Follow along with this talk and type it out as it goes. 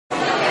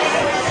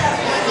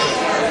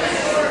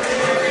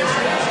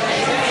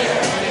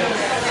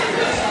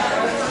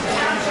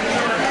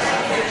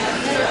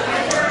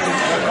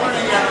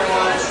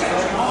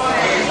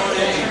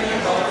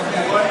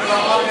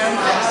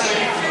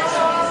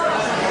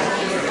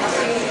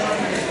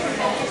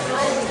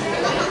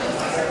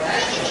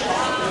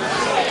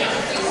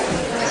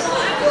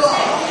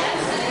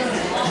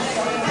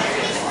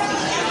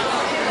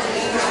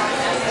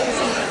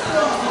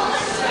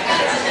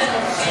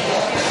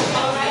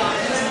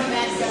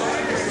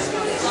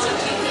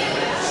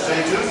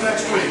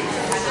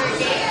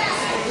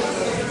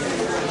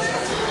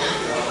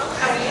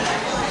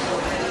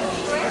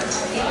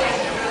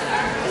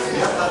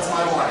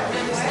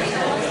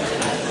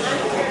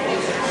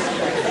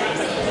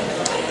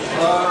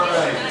All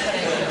right.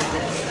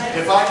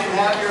 If I can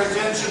have your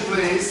attention,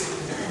 please.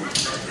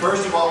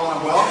 First of all, I want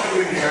to welcome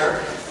you here.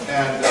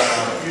 And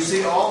you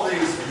see all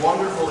these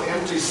wonderful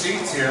empty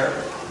seats here.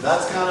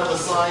 That's kind of a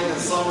sign that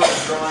summer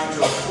is drawing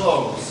to a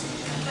close.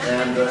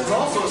 And it's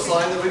also a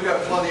sign that we've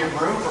got plenty of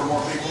room for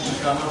more people to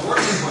come and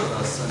worship with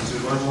us and to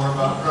learn more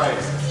about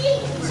Christ.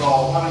 So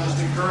I want to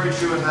just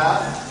encourage you in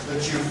that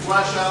you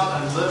flesh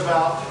out and live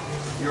out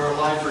your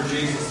life for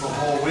Jesus the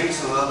whole week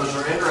so that others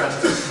are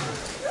interested.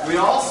 We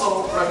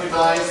also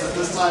recognize that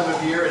this time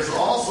of year is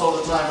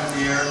also the time of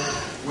year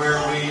where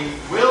we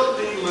will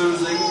be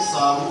losing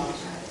some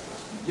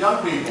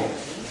young people.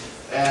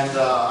 And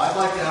I'd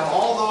like to have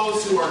all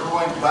those who are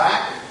going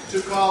back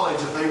to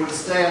college, if they would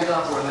stand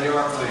up where they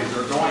are, please.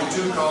 They're going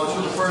to college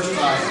for the first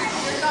time.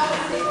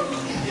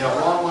 Yeah,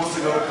 Juan wants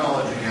to go to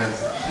college again.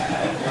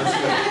 That's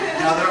good.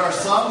 Now, there are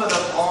some that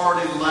have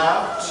already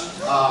left.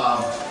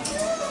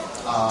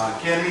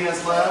 Kenny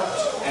has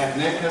left, and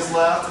Nick has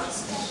left.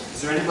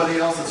 Is there anybody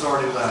else that's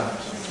already left?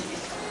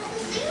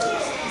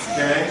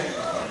 Okay.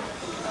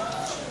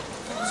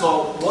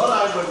 So what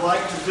I would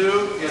like to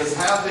do is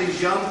have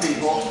these young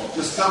people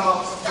just come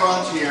up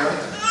front here,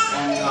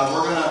 and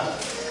we're going to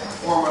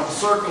form a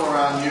circle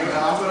around you, and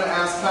I'm going to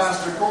ask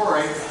Pastor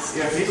Corey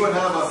if he would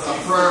have a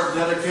prayer of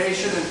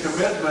dedication and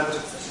commitment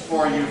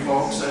for you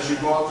folks as you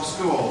go out to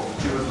school.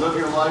 That you would live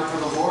your life for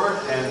the Lord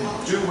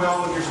and do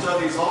well with your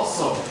studies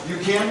also. You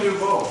can do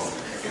both.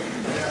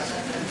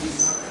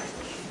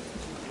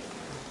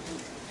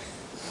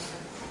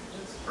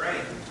 Let's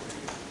pray.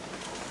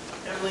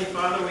 Heavenly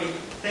Father, we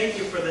thank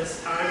you for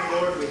this time,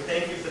 Lord. We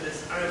thank you for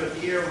this time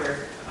of year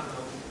where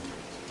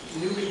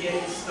new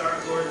beginnings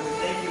start, Lord. And we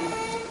thank you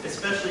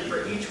especially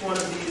for each one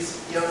of these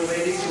young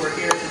ladies who are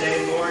here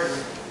today, Lord,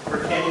 for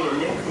Kenny and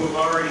Nick who have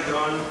already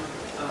gone.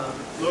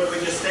 Lord, we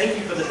just thank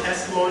you for the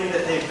testimony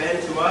that they've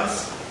been to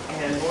us.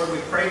 And Lord, we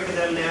pray for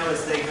them now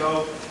as they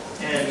go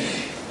and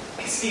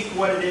seek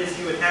what it is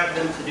you would have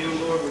them to do,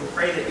 Lord. We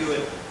pray that you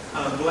would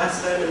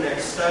bless them in their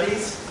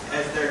studies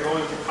as they're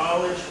going to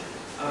college.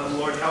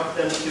 Lord, help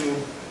them to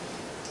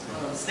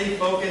stay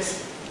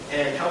focused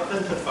and help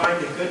them to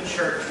find a good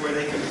church where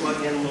they can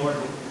plug in, Lord,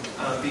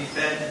 and be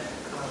fed.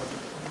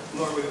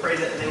 Lord, we pray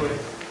that they would,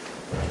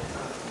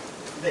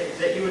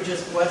 that you would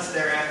just bless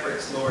their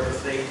efforts, Lord,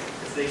 as they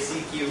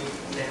seek you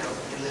now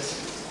in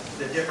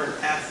the different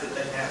paths that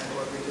they have,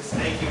 Lord. We just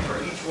thank you for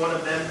each one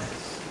of them,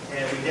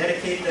 and we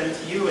dedicate them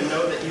to you and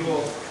know that you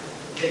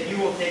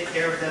will take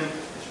care of them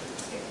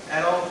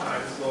at all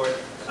times, Lord.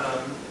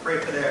 Pray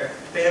for their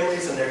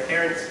families and their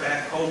parents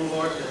back home,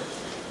 Lord, that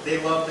they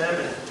love them,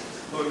 and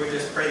Lord, we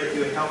just pray that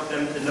you would help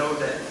them to know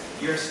that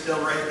you're still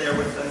right there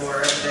with them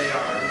wherever they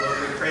are. And Lord,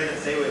 we pray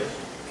that they would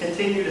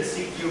continue to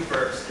seek you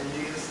first. In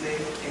Jesus'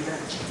 name, amen.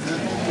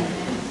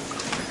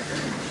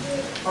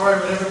 All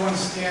right, would everyone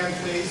stand,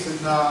 please? And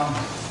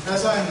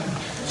as I'm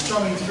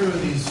strumming through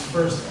these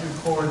first few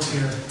chords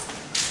here,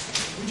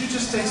 would you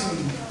just take some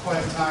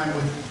quiet time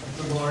with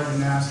the Lord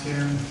and ask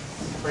Him,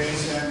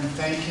 praise Him,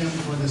 thank Him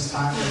for this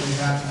time that we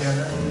have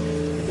together,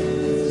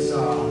 this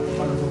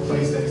wonderful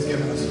place that He's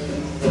given us.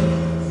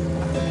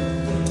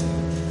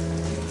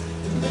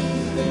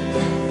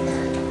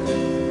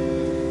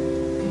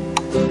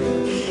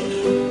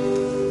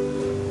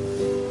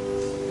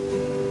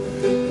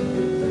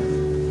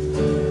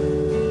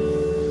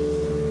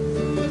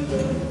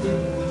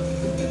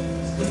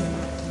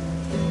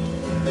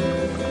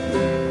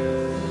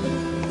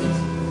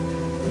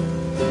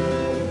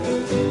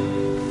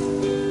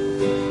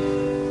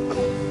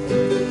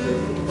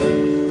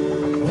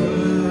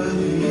 What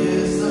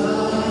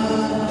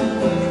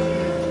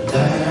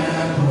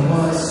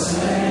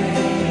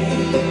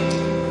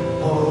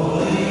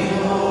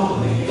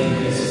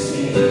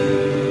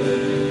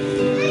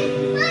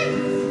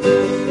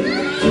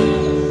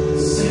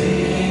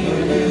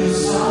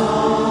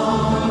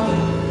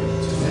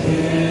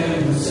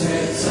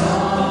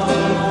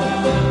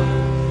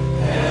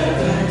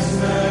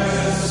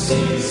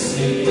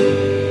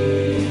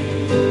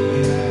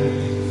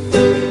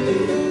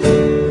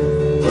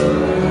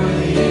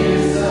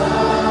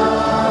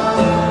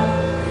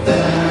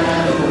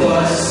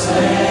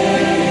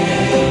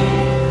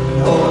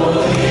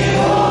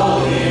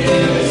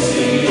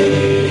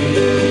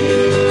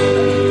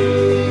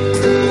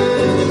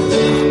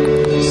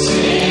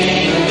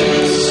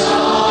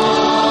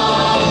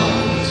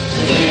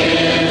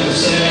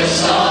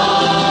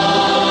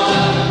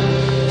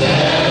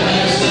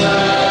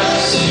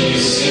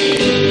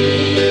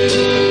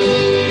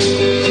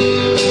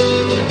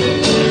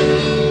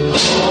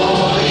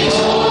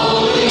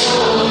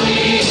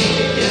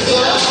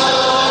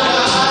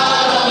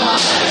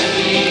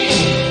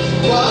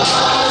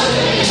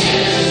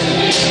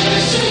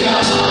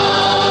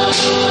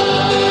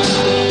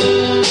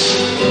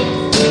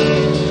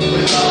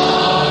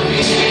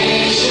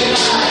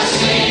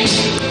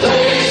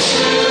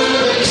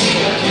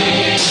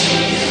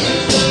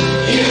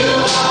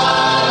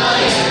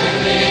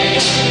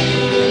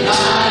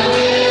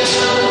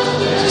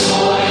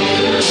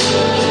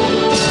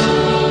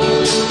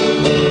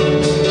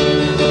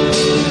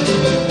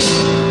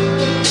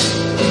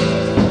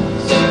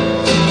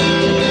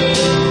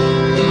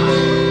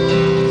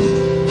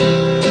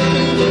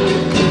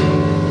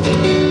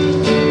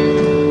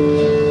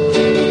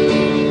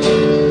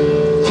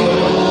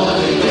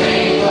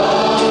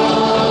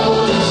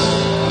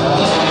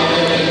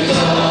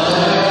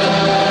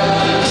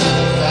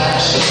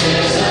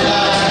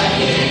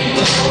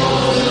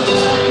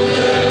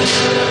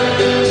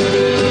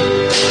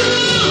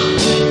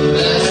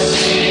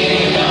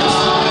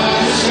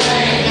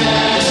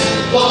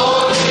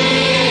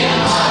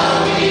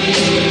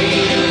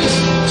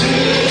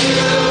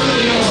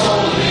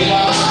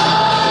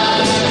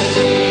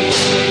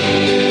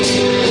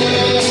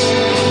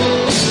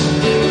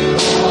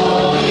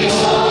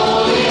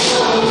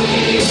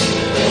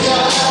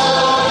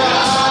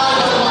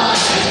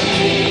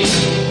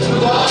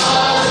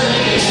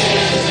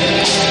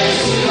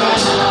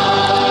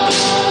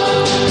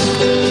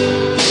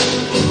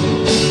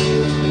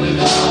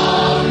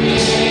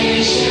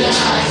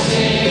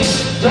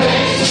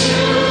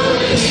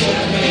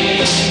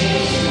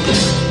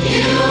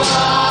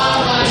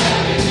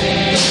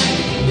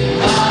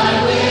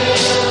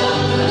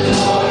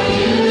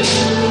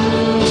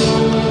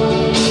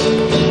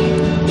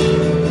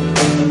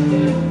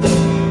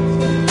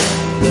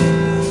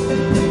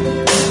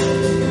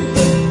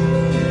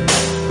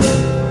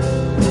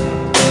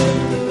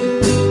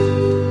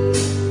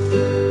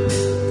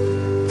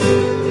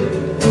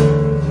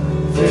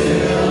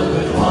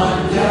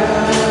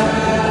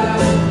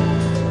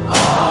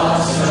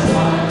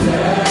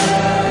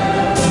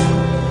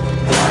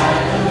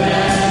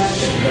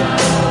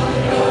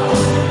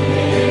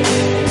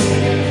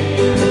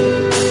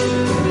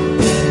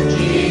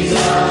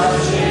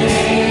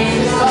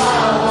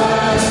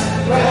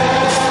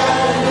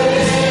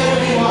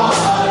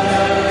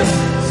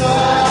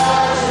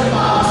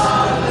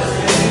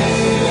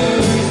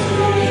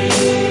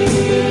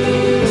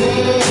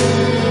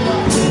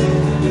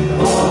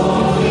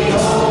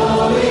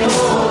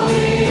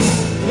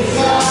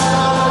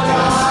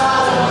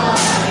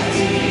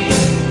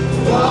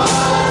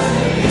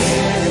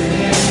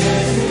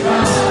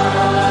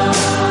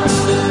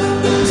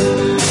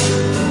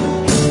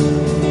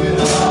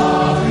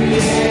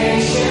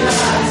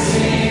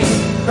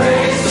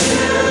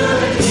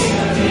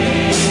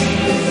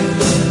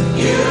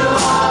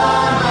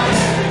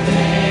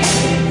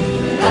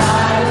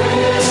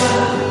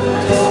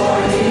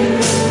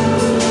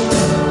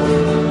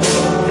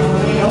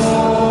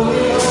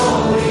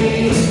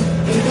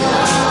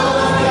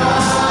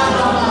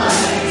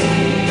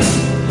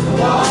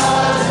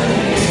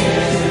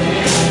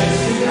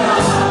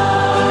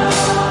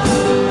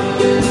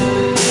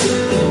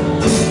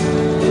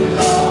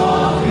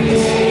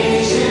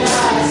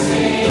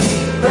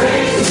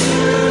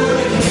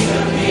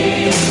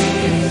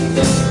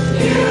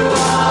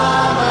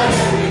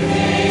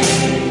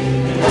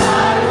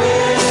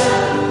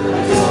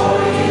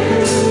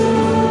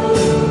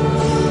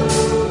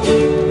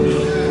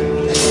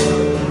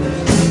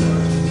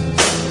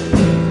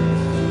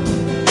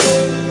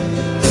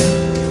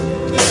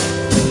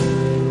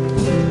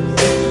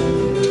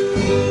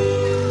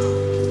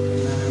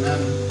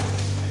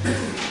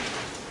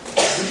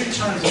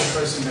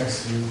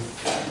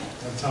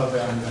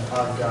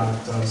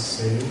Christ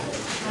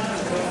save?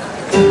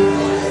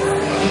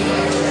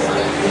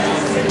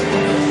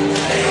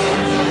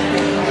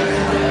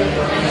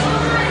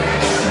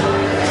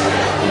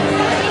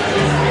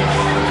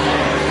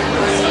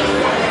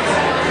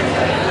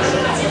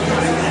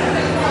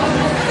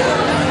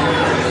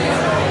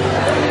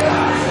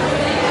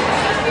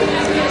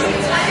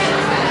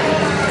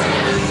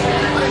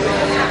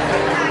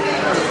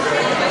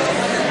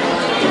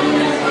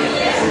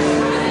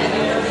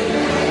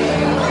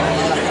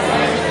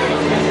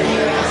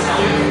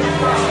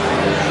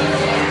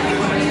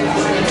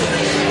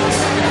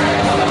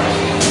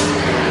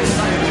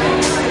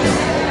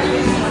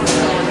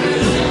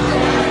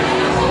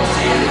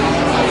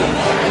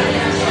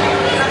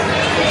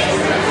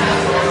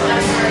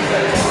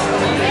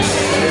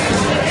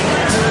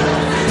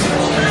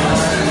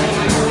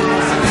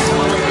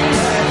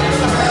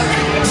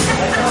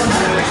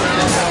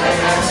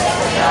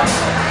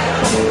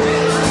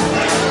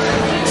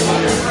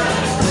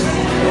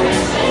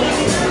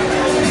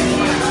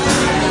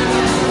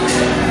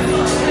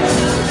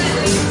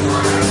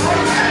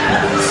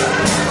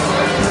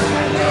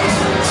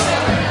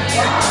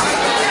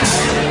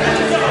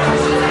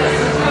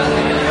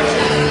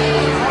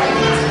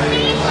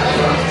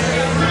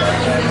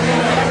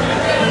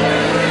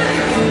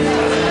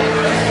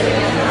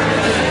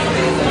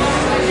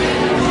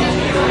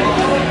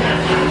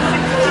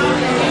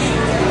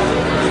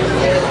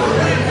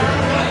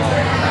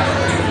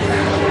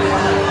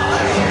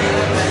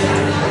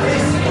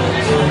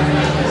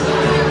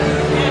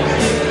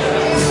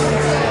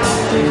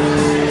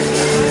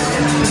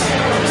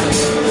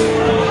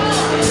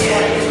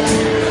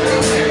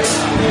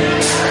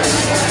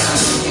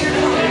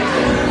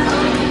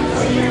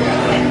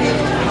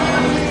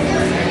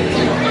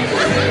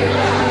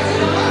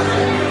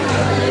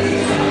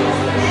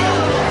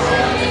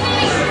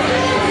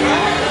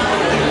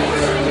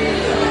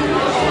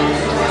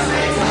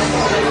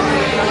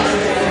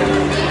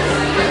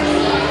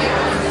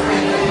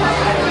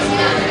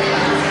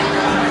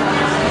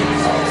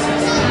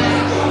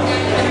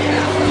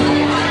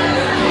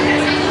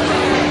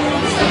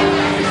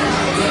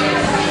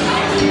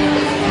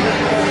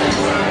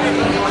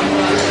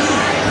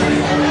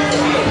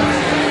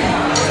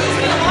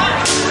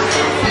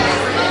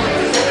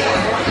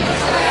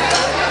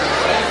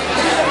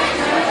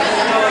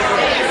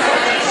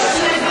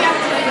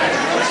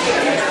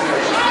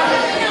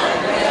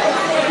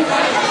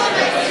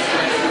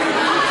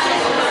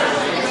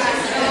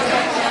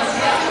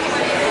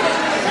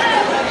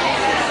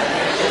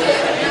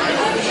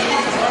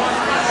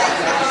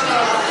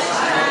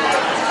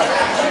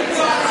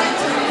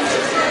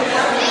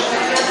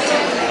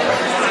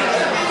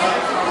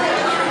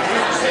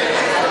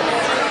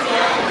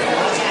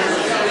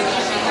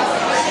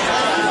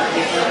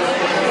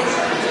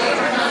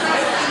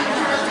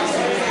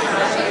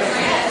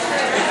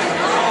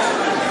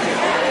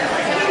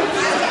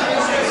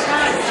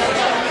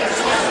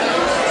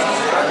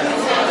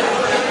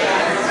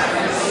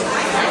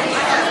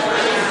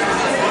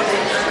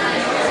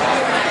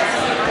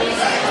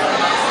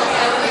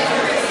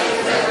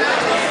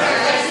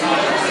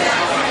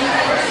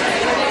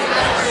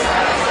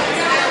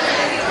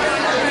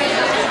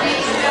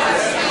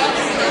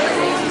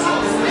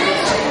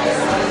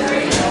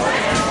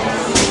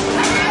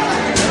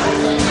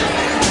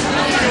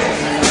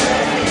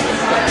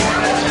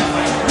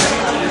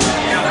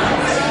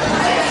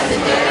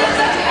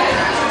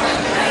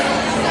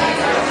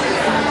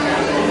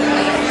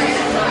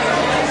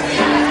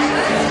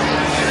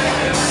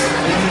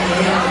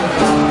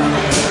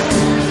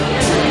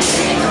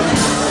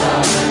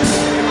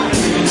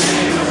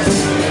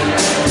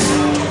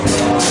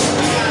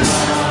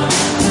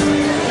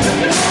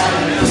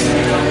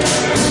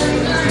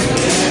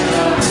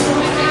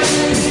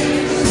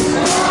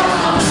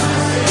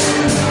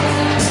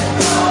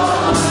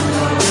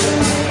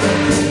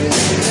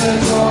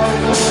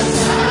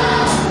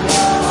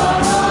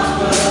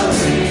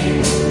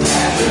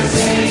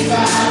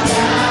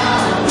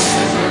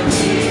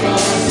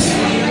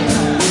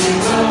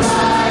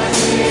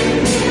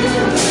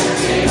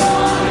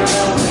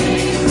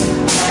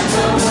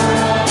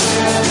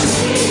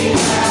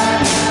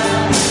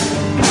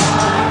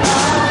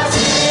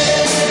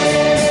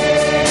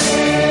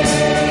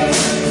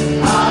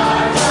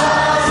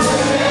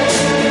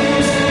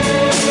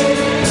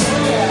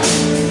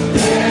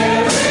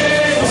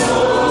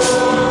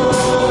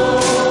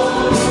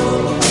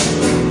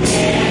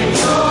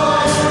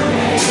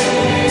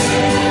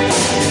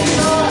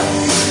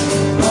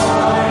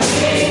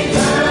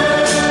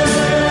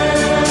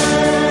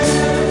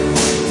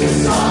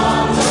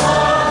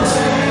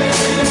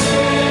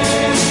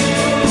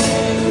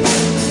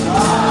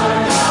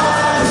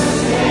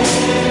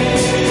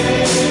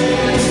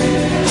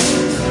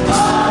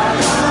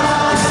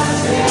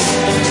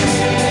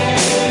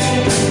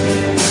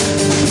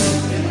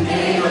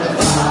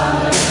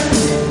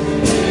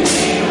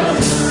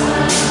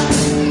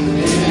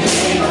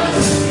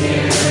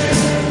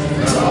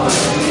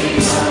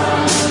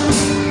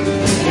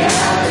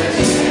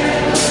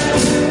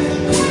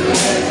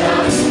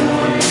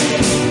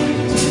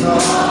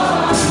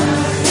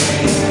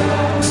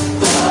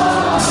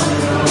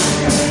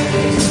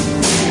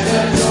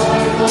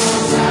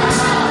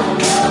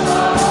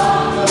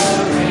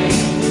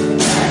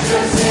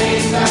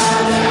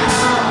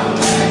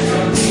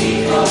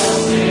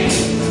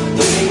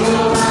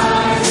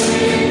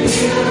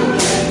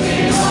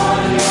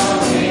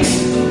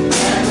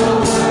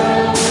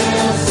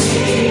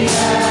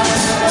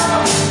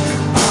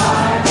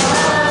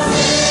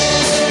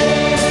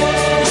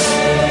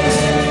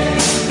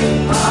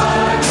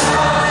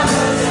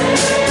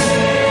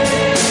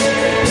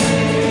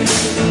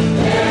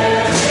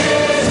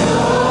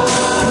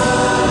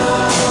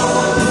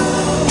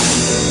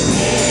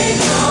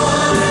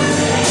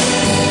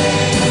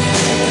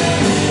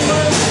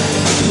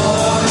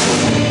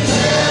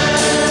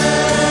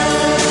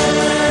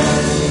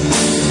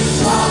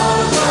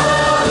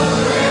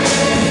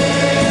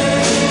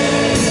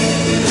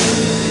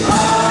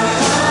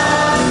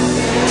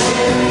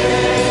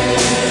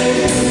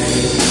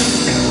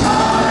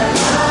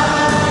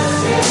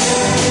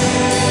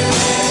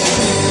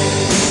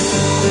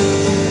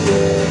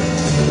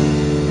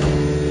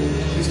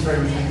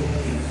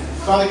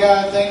 Father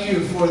God, thank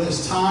you for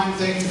this time.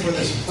 Thank you for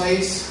this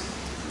place.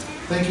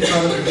 Thank you,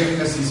 Father, for giving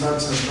us these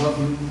hearts that love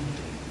you.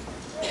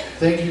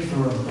 Thank you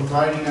for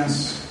providing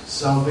us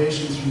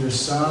salvation through your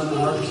Son,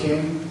 our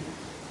King,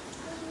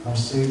 our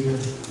Savior,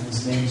 and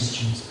his name is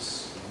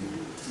Jesus.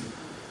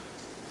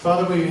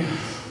 Father, we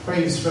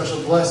pray a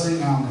special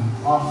blessing on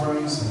the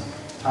offerings,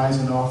 the tithes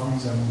and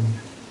offerings that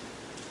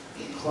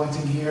we're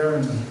collecting here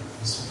in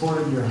support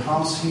of your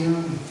house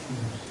here,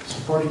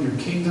 supporting your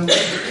kingdom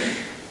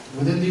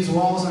within these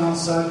walls and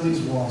outside of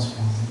these walls,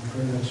 Father. We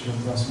pray that your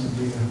blessing will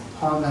be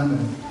upon them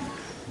and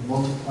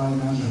multiply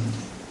them and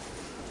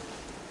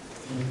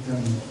make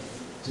them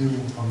do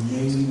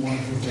amazing,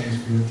 wonderful things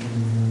for your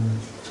kingdom here on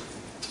earth.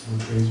 We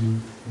praise you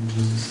in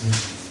Jesus'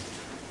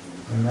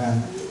 name. Amen.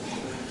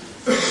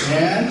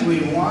 And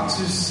we want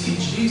to see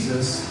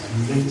Jesus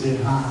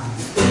lifted high.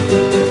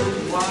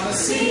 We want to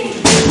see.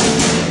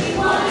 We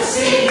want to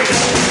see.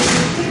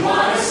 We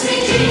want to see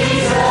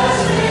Jesus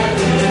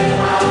lifted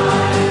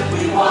high.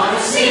 We want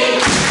to see.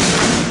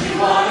 We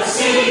want to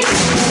see.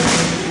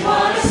 We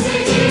want to see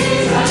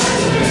Jesus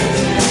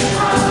lifted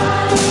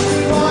high.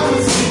 We want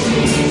to see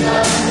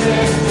Jesus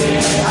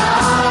lifted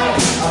high.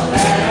 A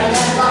banner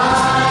that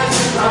flies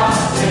across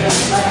this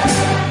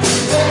land.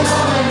 Then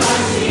all in my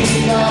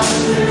kingdom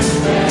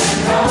truth and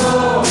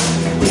know.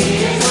 He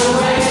is the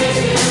way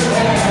to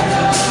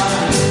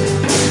heaven.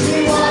 We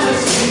want to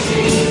see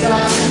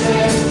Jesus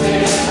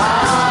lifted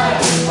high.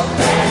 A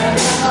banner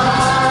that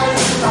flies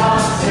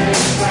across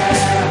this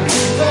land.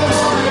 Then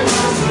all in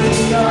my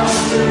kingdom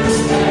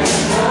truth and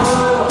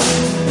know.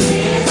 He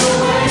is the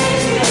way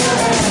to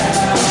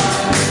heaven.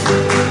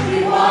 We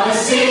want to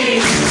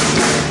see.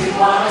 We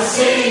want to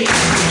see.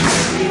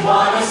 We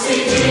want to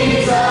see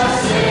Jesus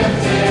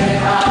lifted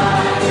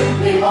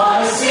high. We want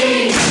to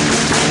see.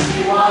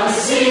 We want to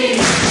see.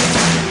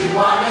 We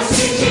want to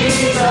see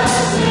Jesus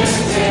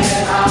lifted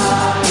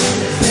high.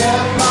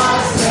 Step by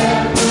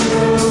step we're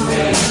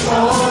moving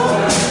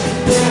forward.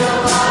 Little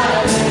by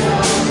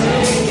little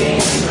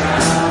making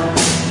ground.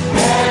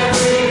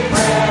 Every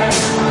prayer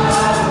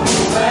of the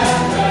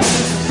weapon.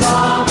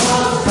 Song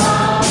goes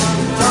down,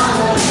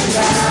 tumbling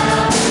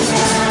down,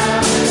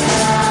 down,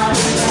 down,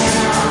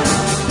 down.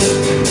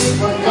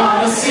 We're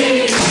gonna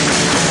see.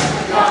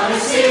 We're gonna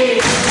see.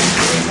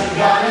 We're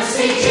gonna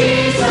see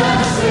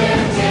Jesus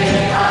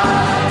lifted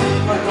high.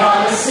 We're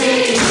gonna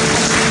see.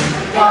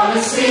 We're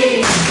gonna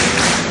see.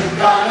 We're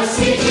gonna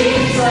see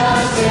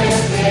Jesus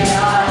lifted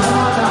high.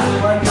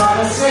 We're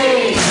gonna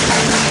see.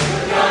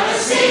 We're gonna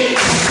see.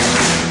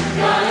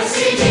 We're gonna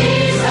see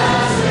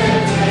Jesus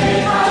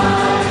lifted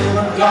high.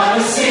 We're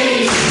gonna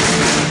see.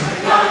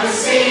 We're gonna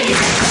see.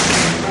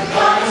 We're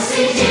gonna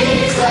see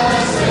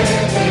Jesus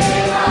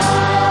lifted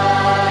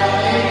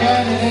high.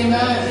 Amen and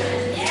amen.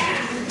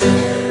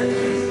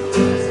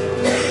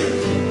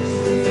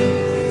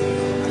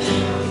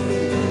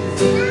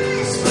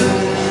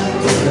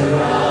 Splendor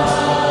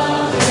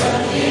of the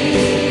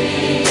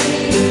King.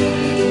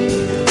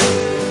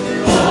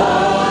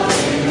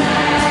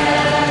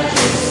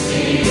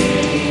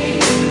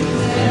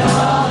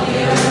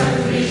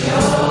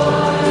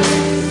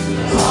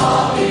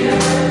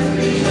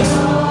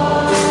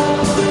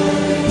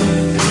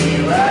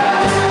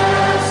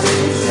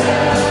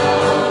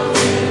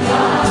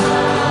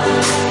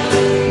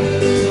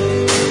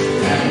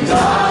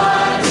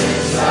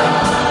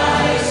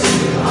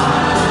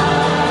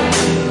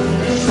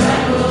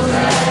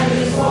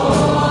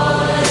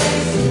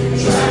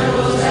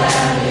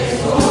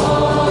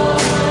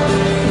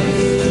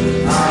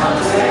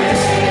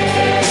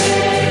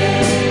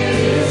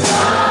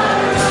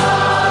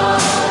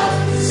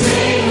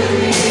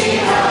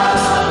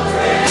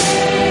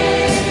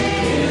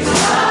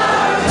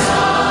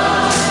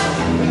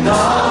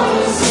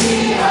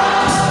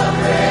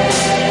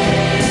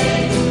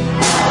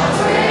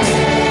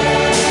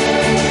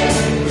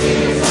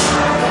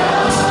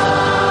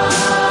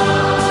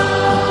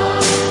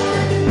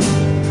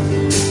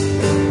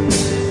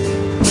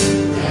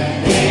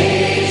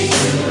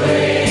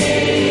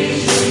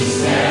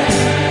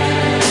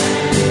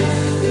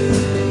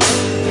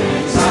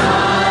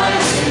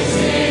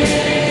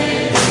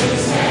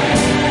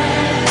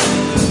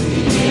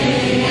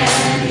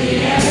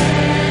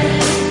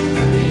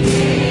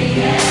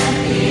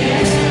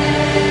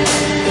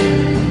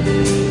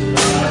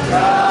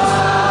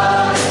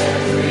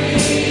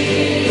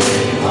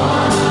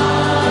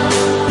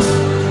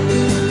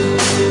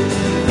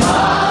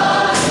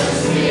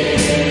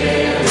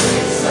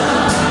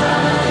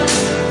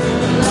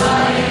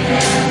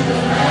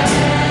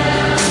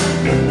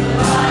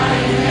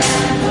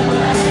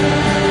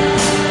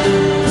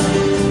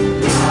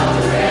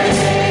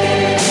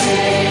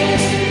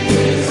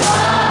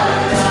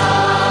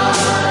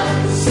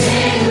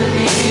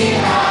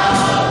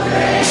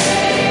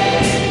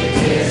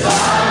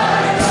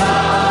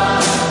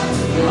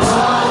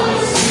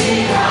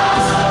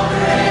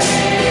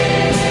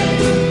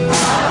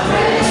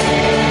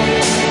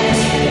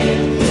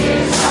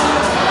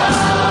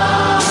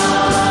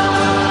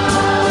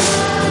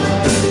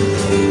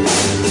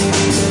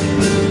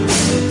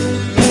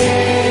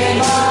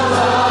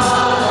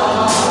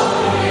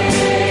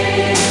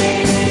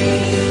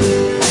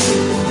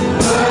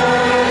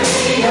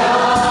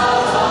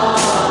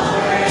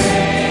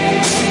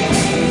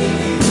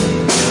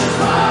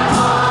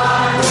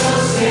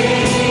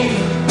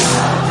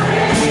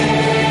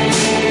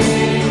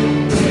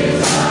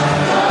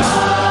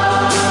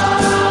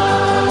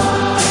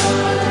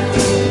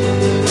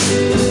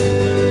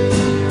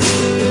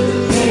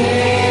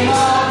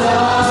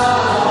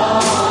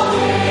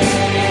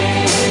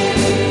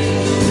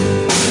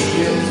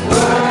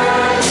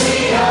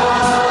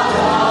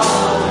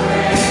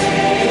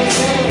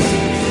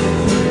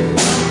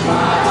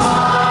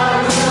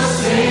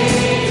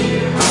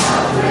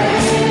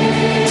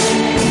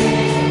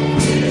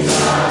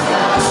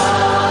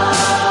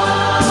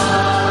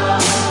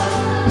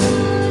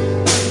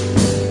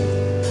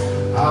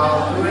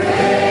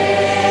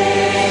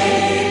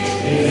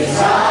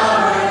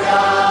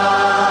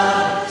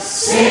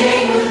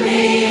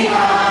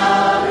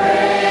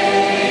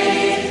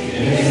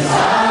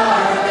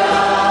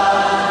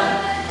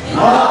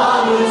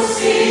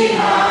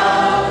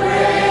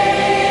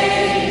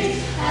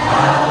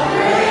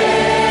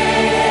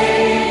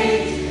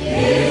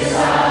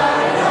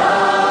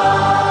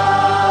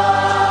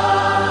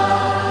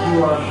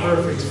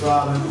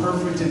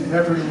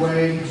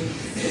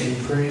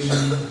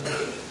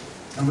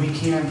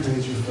 can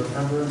praise you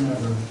forever and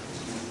ever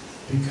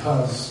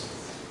because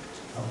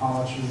of how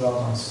much you love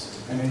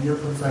us. And in your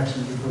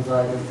perfection, you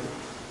provided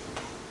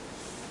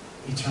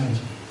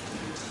eternity.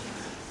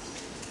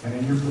 And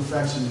in your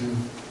perfection, you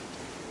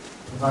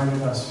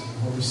provided us with the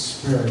Holy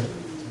Spirit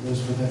who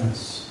lives within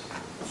us,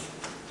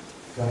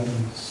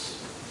 guiding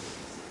us.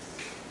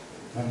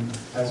 And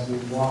as we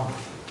walk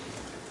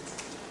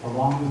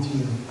along with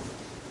you,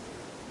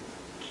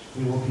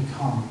 we will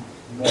become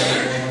more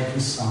and more like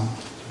His Son.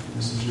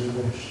 This is your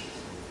wish.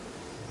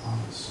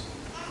 Promise.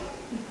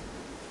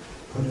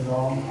 Put it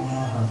all on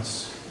our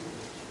hearts.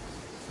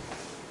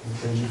 We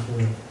praise you for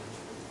it.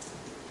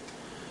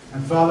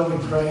 And Father,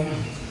 we pray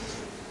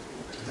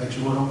that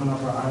you would open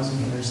up our eyes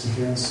and ears to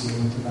hear and see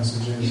what the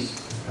message is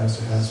that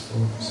Pastor has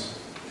for us.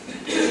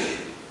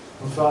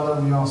 But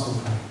Father, we also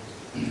pray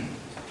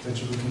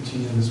that you would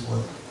continue this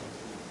work,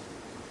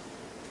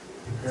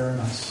 preparing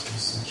us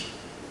this section.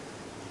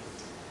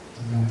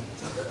 Amen.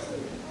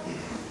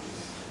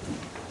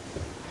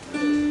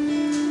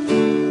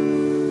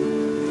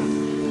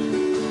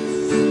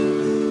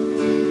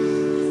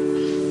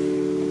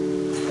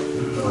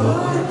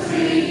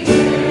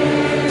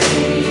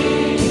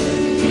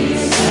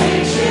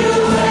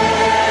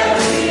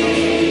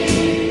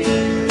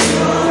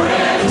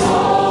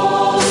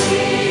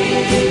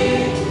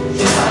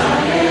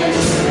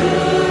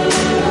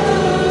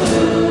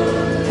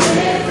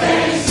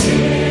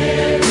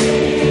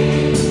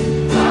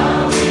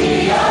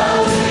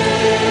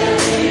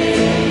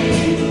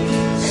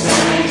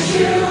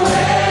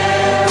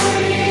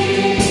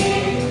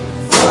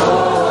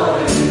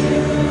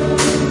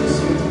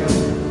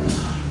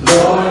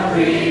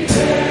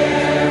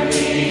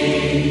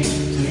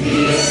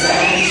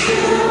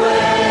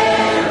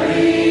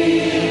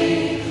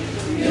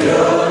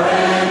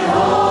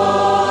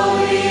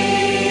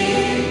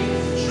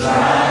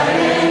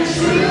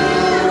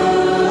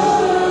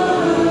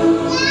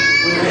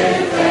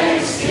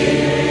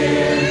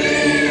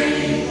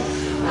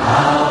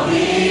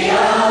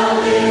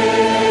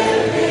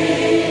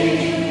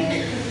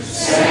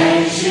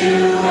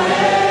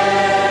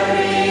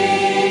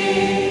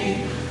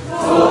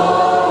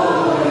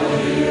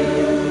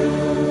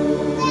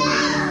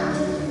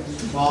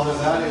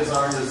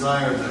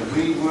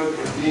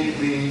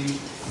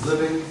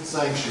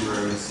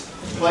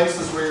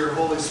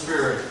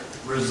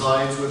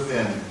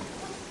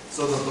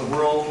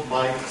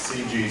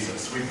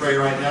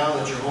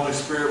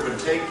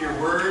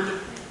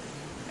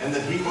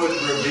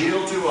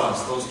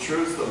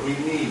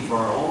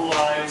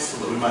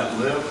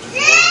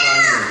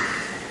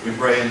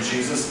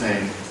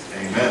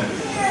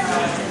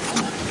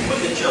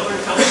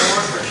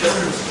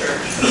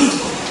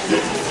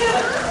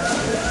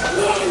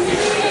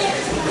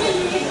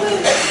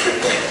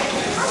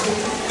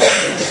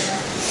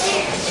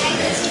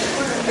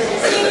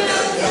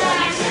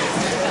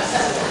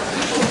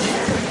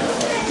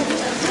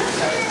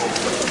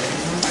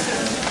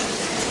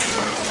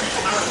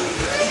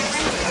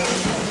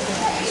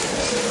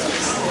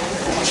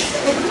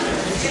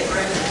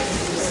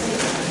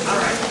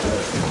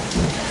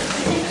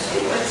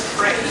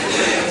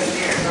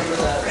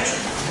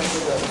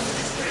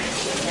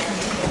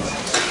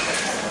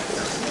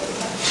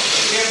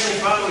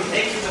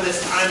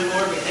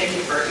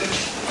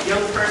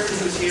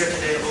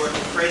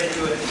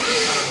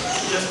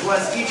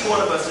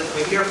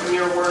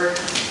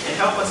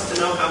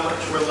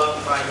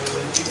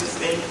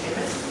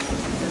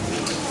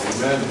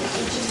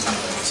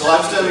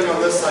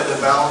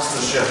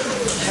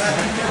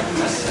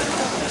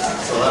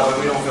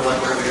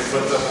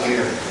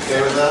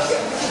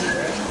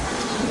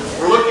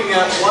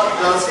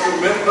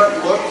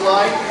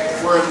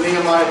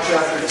 Nehemiah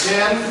chapter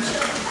 10.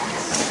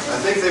 I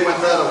think they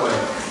went that away.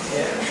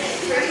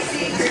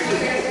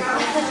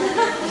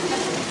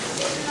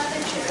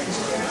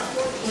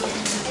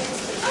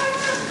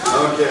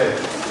 Okay.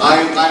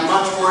 I'm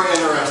much more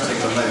interesting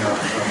than they are.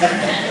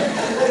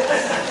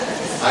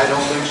 I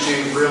don't think she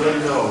really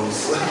knows.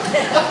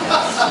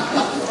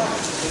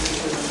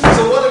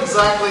 So what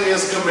exactly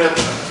is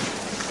commitment?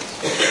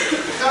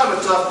 Kind of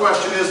a tough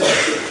question, isn't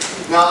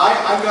it? Now,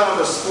 I'm kind of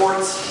a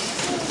sports,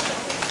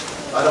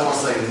 I don't want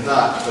to say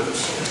nut, but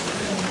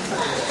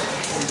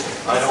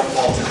I don't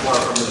fall too far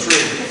from the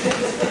tree.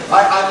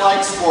 I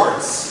like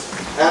sports.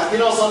 And you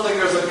know something,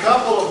 there's a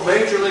couple of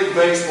Major League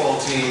Baseball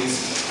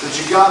teams that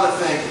you got to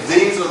think,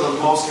 these are the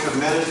most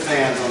committed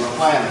fans on the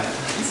planet.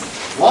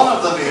 One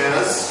of them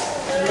is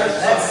the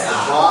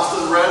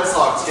Boston Red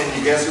Sox. Can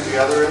you guess who the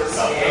other is?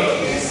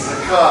 The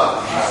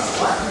Cubs.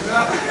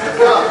 The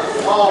Cubs.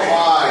 Oh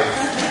my.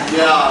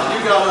 Yeah,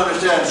 you got to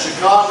understand,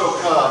 Chicago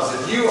Cubs.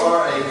 If you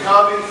are a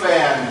Cubby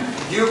fan,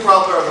 you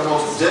probably are the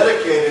most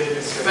dedicated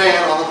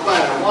fan on the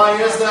planet. Why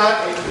is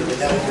that?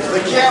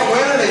 They can't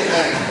win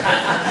anything.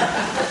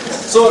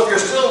 So if you're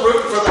still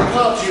rooting for the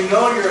Cubs, you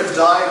know you're a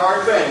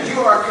die-hard fan.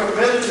 You are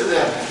committed to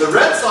them. The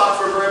Red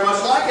Sox were very much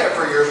like that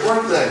for years,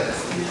 weren't they?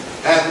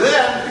 And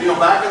then,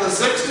 back in the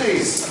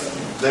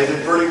 60s, they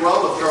did pretty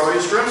well with Troy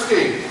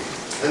Yastrzemski.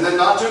 And then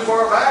not too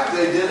far back,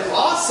 they did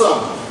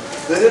awesome.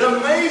 They did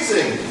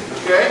amazing.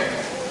 Okay?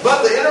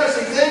 But the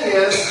interesting thing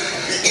is,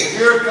 if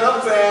you're a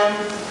Cub fan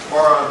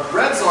or a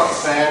Red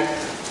Sox fan,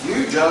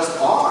 you just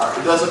are.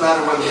 It doesn't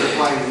matter whether they're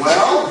playing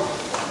well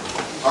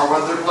or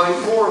whether they're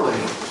playing poorly.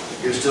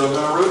 You're still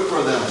going to root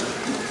for them.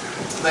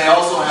 They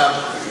also have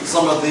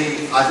some of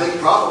the, I think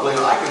probably,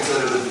 I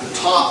consider the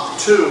top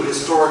 2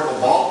 historical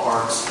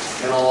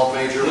ballparks in all of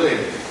Major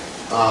League.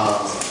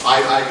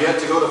 I get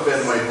to go to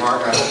Fenway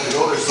Park. I hope to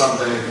go there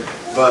someday.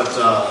 But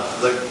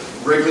the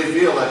Wrigley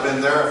Field, I've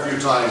been there a few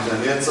times,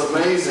 and it's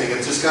amazing.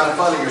 It's just kind of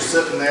funny. You're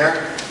sitting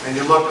there, and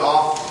you look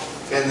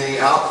off in the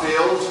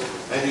outfield,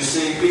 and you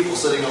see people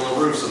sitting on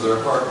the roofs of their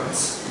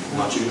apartments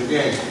watching the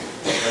game.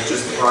 That's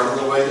just part of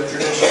the way the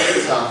tradition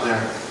is out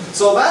there.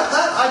 So that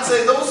I'd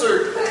say those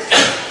are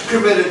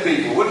committed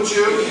people, wouldn't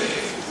you?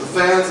 The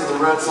fans of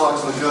the Red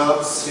Sox and the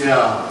Cubs.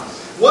 Yeah.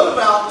 What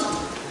about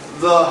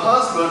the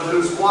husband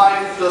whose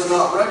wife does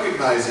not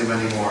recognize him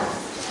anymore?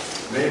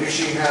 Maybe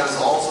she has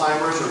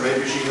Alzheimer's, or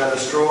maybe she had a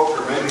stroke,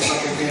 or maybe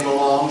something came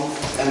along,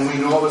 and we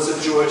know of a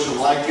situation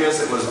like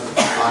this. It was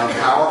on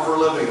Power for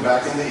Living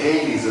back in the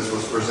 80s this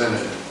was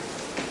presented.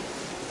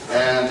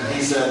 And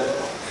he said,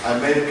 I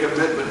made a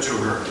commitment to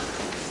her,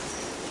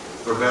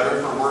 for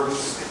better, for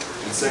worse,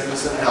 in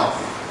sickness and health.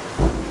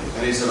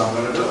 And he said, I'm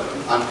going to do it.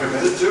 I'm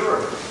committed to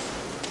her.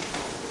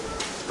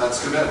 That's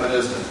commitment,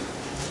 isn't it?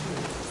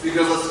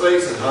 Because let's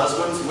face it,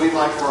 husbands, we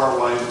like for our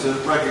wife to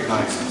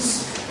recognize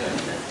us.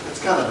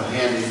 It's kind of a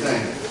handy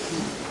thing.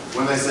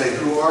 When they say,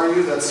 who are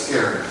you? That's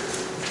scary.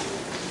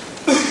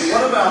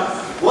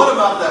 What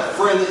about that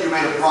friend that you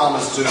made a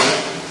promise to?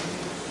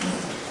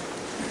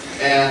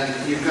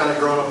 And you've kind of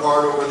grown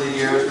apart over the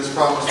years. This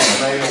promise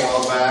was made a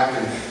while back,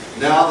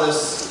 and now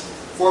this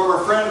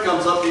former friend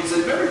comes up to you and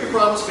says, remember you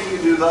promised me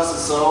you'd do thus and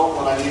so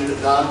when I needed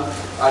it done?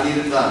 I need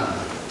it done.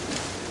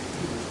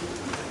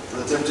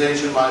 The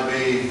temptation might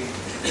be,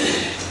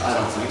 I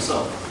don't think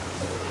so.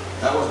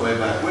 That was way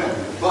back when.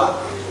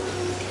 But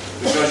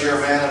because you're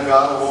a man of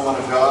God, a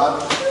woman of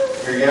God,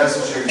 your yes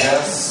is your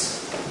yes.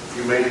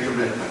 You made a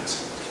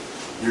commitment.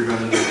 You're going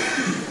to do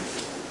it.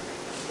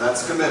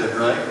 That's committed,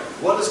 right?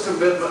 What does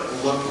commitment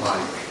look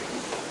like?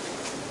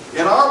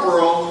 In our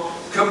world,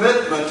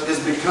 commitment is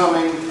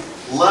becoming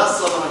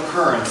less of an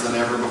occurrence than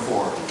ever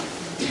before.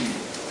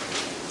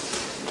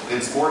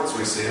 In sports,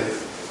 we see it.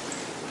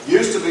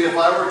 Used to be, if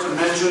I were to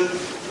mention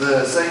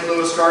the St.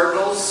 Louis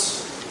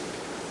Cardinals,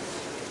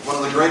 one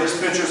of the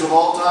greatest pitchers of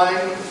all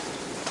time,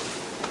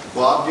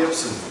 Bob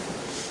Gibson.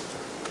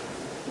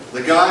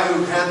 The guy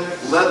who had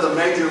led the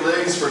major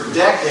leagues for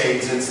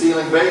decades in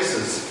stealing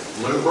bases,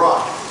 Lou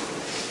Brock.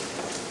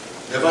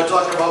 If I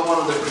talk about one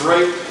of the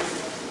great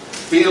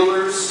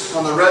fielders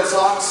on the Red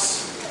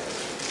Sox,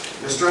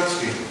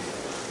 Yastrzemski.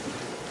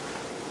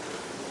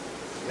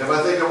 If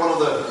I think of one of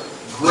the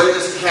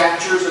greatest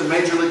catchers in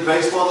Major League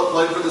Baseball that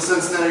played for the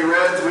Cincinnati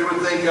Reds, we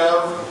would think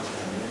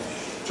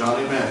of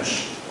Johnny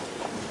Bench.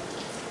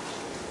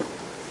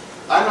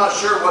 I'm not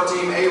sure what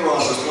team A-Rod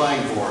was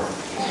playing for.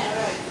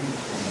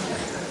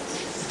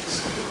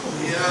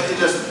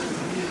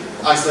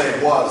 Yeah, I say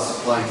it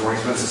was playing for.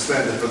 He's been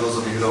suspended, for those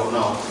of you who don't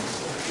know.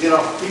 You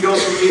know, he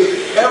goes to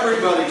beat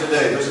everybody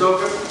today. There's no...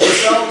 The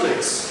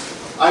Celtics.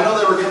 I know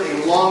they were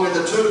getting long in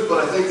the tooth,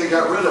 but I think they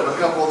got rid of a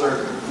couple of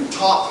their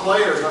top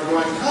players. I'm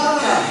going,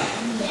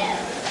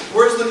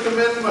 where's the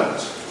commitment?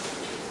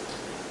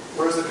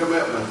 Where's the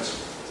commitment?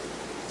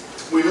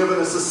 We live in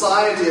a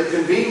society of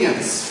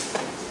convenience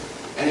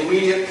and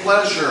immediate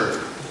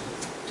pleasure.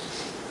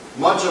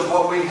 Much of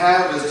what we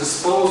have is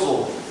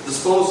disposable.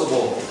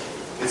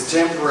 It's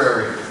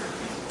temporary.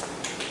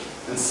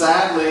 And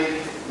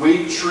sadly,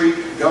 we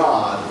treat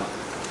God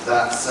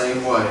that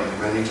same way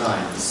many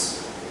times.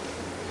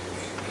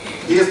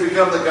 He has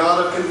become the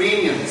God of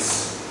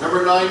convenience.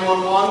 Remember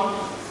 911?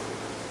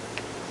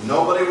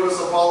 Nobody was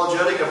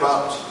apologetic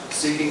about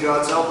seeking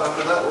God's help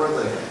after that, were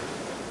they?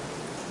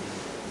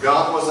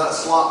 God was that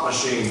slot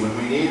machine. When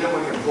we need Him,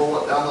 we can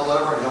pull it down the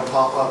lever and He'll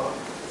pop up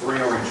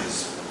 3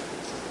 oranges.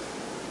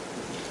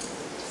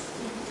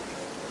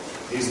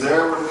 He's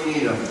there when we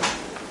need Him.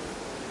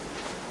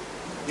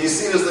 He's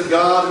seen as the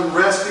God who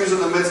rescues in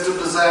the midst of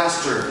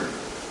disaster.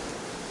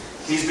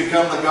 He's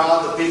become the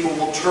God that people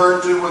will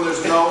turn to when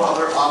there's no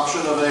other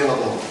option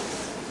available.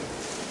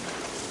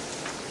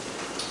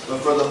 But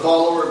for the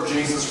follower of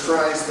Jesus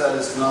Christ, that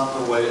is not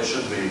the way it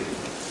should be,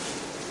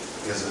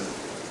 is it?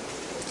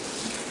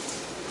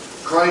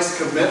 Christ's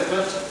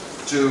commitment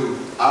to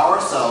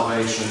our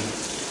salvation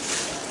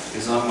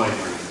is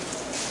unwavering.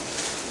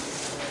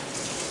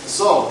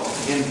 So,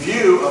 in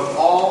view of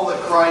all that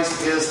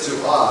Christ is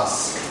to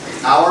us,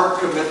 our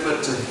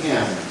commitment to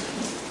Him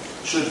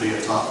should be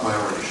a top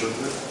priority,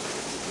 shouldn't it?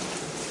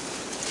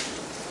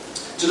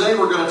 Today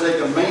we're going to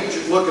take a major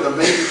look at a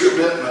major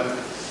commitment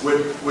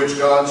which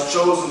God's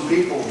chosen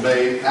people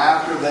made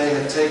after they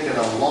had taken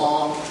a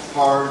long,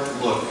 hard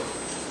look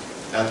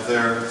at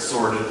their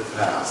sordid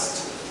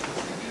past.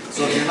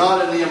 So if you're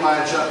not in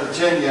Nehemiah chapter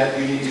 10 yet,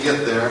 you need to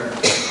get there.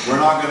 We're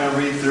not going to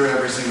read through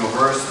every single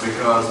verse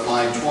because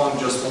my tongue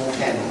just won't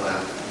handle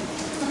that.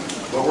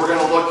 But we're going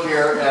to look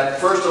here at,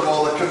 first of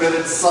all, the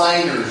committed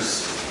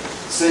signers,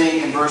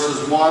 seeing in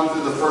verses 1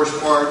 through the first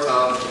part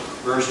of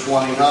verse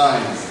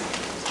 29.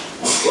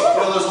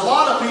 There's a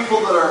lot of people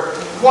that are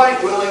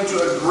quite willing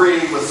to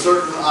agree with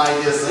certain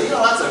ideas. Say,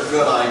 that's a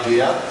good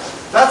idea.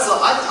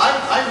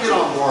 I get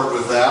on board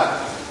with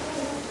that.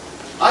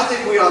 I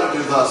think we ought to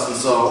do thus and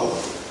so.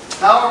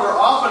 However,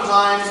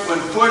 oftentimes when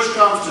push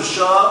comes to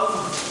shove,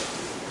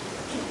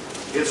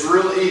 it's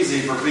real easy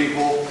for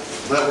people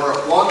that were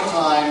at one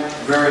time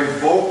very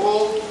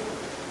vocal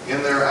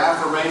in their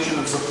affirmation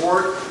and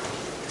support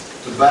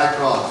to back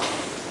off,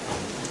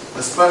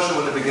 especially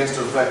when it begins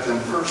to affect them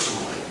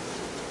personally.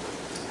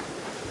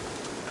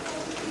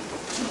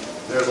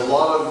 There's a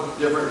lot of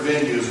different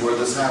venues where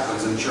this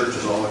happens in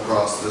churches all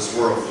across this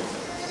world.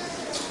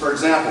 For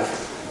example,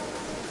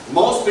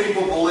 most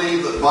people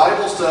believe that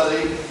Bible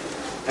study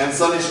and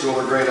Sunday school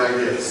are great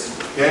ideas.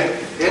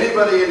 Okay?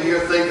 Anybody in here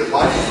think that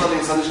Bible study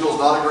and Sunday school is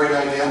not a great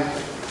idea?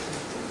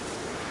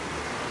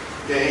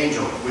 Okay,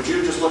 Angel, would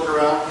you just look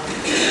around?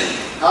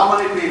 How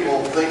many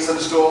people think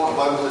Sunday school and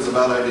Bible study is a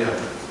bad idea?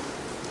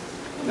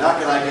 Now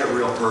can I get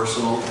real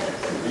personal?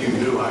 You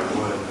knew I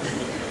would.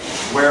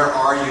 Where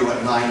are you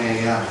at 9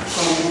 a.m.?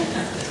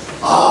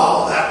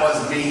 Oh, that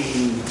was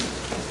mean.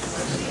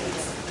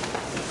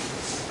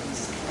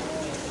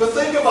 But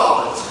think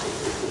about it.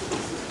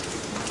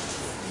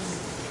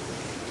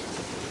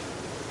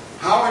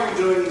 How are you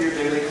doing in your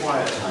daily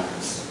quiet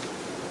times?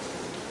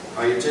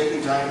 Are you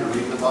taking time to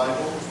read the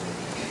Bible?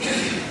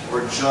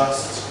 Or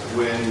just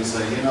when you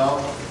say,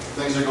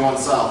 things are going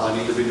south, I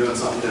need to be doing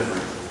something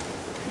different.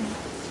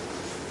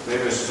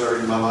 Maybe I should start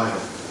reading my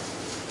Bible.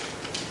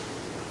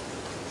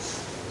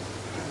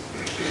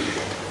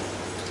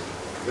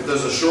 If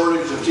there's a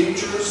shortage of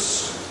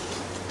teachers,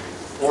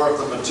 or if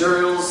the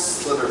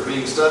materials that are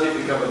being studied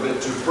become a bit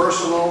too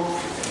personal,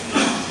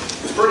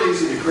 it's pretty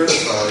easy to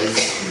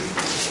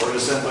criticize or to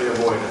simply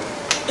avoid it.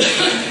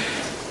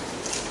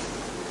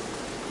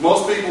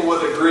 Most people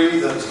would agree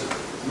that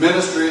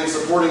ministry and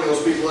supporting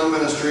those people in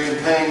ministry and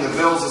paying the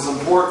bills is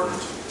important.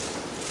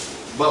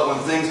 But when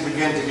things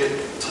begin to get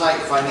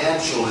tight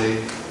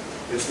financially,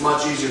 it's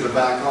much easier to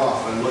back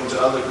off and look to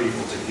other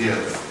people to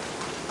give,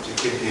 to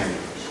kick in.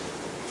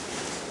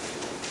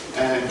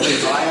 And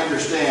please, I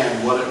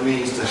understand what it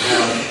means to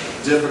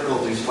have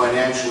difficulties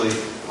financially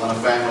on a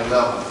family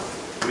level.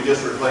 We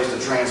just replaced a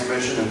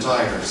transmission and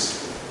tires.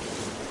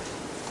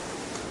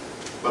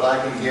 But I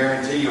can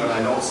guarantee you, and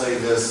I don't say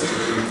this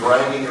to be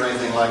bragging or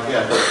anything like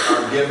that,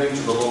 our giving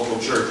to the local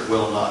church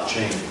will not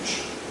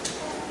change,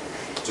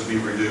 to be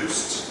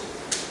reduced.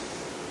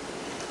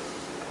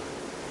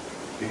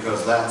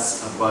 Because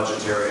that's a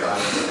budgetary item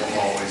that will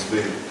always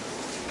be.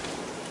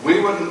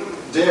 We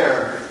wouldn't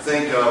dare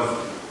think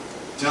of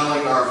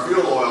telling our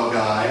fuel oil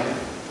guy,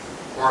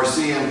 or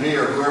CMP,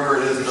 or whoever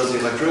it is that does the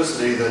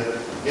electricity, that,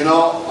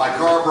 my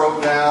car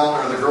broke down,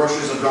 or the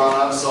groceries have gone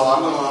up, so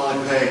I'm going to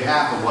only pay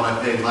half of what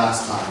I paid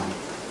last time.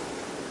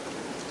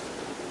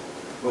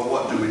 But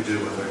what do we do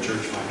with our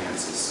church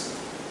finances?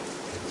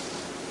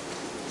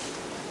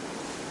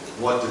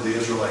 What did the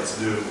Israelites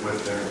do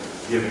with their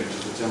giving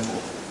to the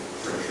temple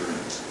treasury?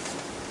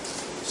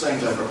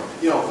 Same type of,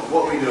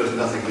 what we do is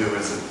nothing new,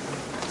 is it?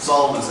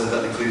 Solomon said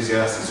that in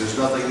Ecclesiastes. There's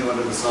nothing new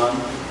under the sun.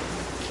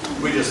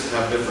 We just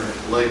have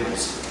different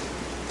labels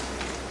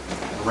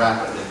and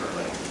wrap it differently.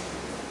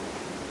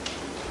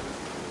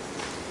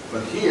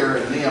 But here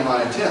in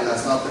Nehemiah 10,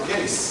 that's not the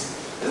case.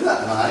 Isn't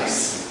that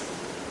nice?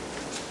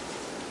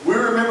 We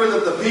remember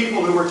that the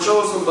people who were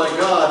chosen by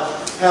God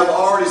have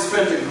already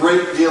spent a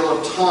great deal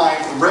of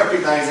time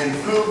recognizing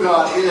who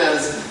God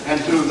is and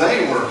who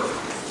they were.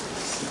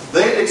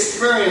 They'd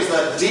experienced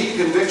that deep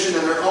conviction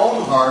in their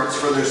own hearts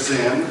for their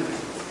sin,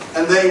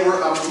 and they were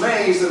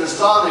amazed and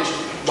astonished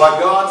by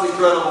God's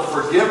incredible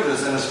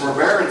forgiveness and His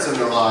forbearance in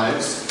their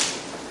lives.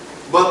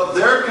 But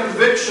their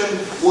conviction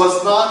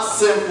was not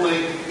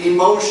simply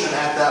emotion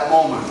at that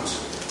moment.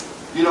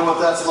 You know what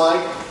that's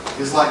like?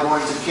 It's like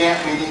going to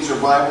camp meetings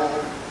or Bible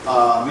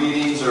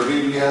meetings or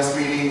VBS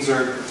meetings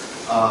or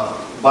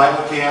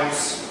Bible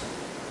camps.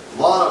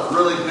 A lot of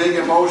really big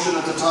emotion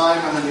at the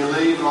time, and then you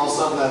leave and all of a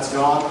sudden that's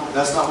gone.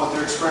 That's not what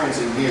they're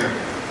experiencing here.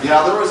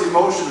 Yeah, there was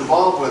emotion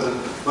involved with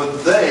it,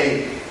 but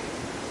they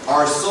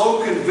are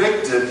so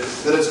convicted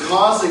that it's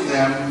causing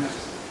them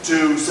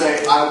to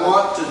say, I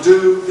want to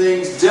do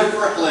things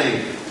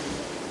differently.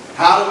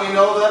 How do we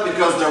know that?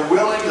 Because they're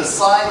willing to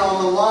sign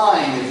on the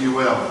line, if you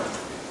will.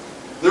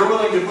 They're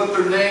willing to put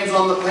their names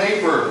on the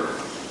paper.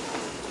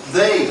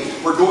 They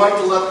were going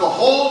to let the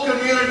whole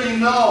community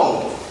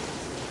know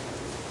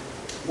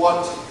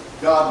what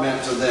God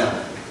meant to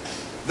them.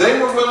 They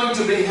were willing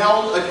to be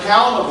held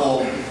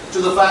accountable to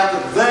the fact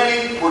that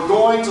they were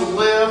going to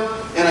live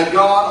in a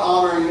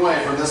God-honoring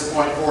way from this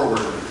point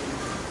forward.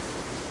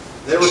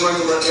 They were going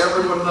to let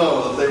everyone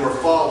know that they were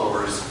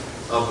followers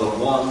of the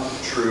one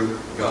true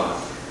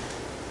God.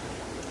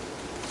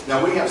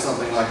 Now we have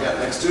something like that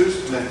next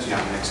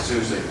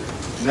Tuesday.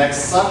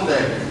 Next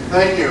Sunday.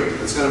 Thank you.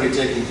 It's going to be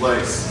taking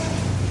place.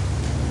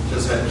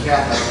 Just had a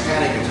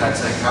panic attack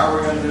saying, how are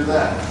we going to do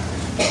that?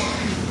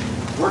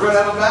 We're going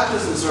to have a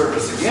baptism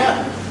service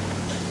again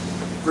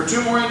for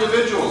 2 more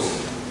individuals.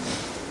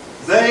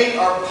 They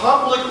are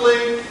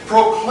publicly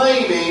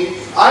proclaiming,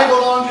 I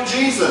belong to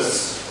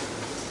Jesus.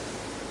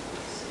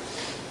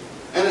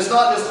 And it's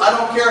not just, I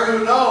don't care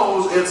who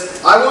knows,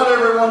 it's, I want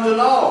everyone to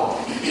know.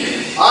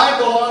 I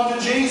belong to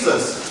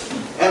Jesus.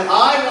 And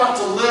I want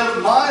to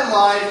live my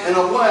life in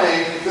a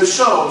way that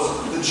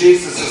shows that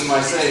Jesus is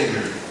my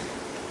Savior.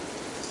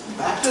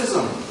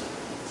 Baptism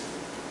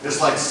is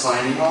like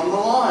signing on the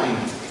line.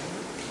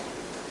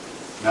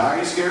 Now, are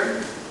you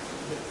scared?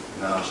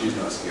 No, she's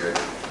not scared.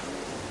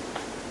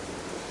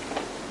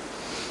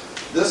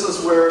 This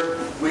is where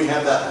we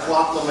have that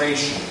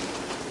proclamation.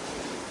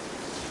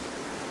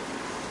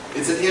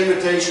 It's an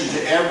invitation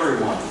to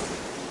everyone.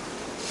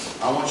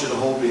 I want you to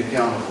hold me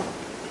accountable.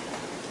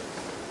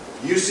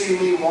 You see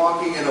me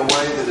walking in a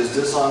way that is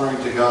dishonoring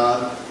to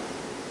God,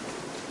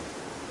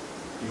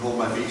 you hold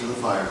my feet to the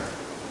fire.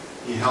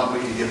 You help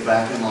me to get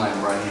back in line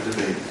where I need to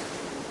be.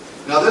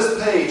 Now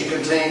this page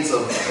contains a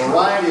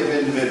variety of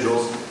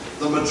individuals,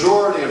 the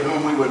majority of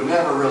whom we would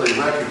never really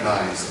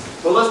recognize.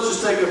 But let's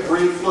just take a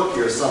brief look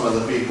here at some of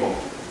the people.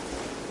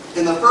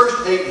 In the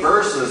first 8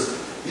 verses,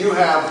 you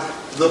have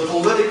the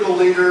political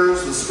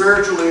leaders, the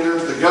spiritual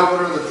leaders, the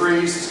governor, the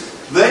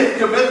priest. They've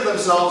committed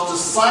themselves to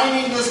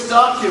signing this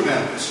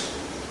document.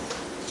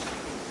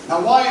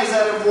 Now why is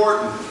that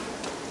important?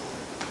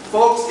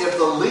 Folks, if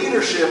the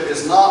leadership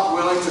is not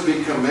willing to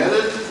be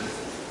committed,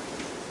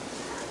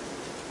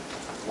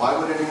 why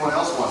would anyone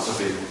else want to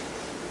be?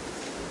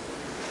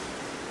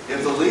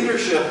 If the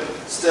leadership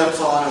steps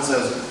on and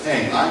says,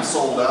 hey, I'm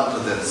sold out to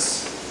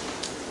this.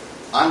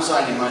 I'm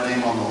signing my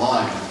name on the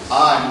line.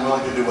 I'm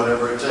willing to do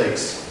whatever it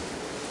takes.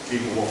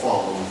 People will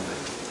follow them.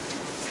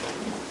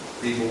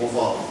 People will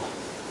follow.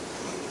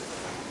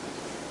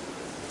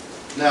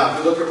 Now, if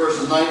you look at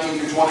verses 19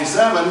 through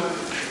 27,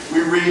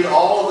 we read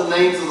all of the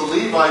names of the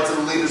Levites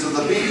and the leaders of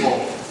the people.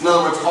 In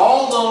other words,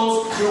 all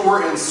those who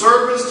were in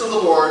service to the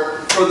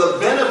Lord for the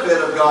benefit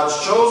of God's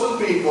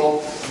chosen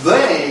people,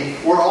 they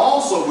were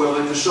also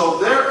willing to show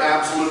their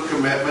absolute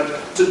commitment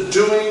to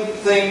doing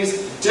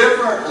things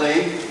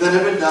differently than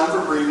had been done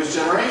for previous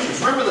generations.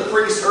 Remember the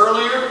priests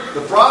earlier?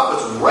 The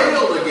prophets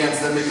railed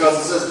against them because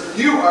it says,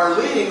 you are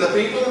leading the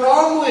people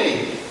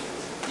wrongly.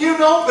 You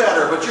know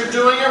better, but you're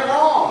doing it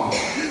wrong.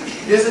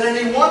 Is it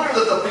any wonder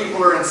that the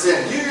people are in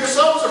sin? You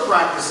yourselves are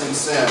practicing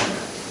sin.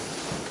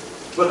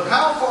 But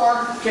how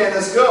far can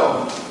this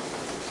go?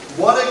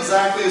 What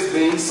exactly is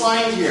being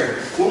signed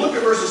here? Well, look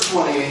at verses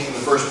 28 and the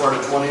first part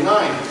of 29,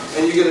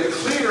 and you get a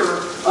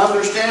clearer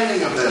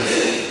understanding of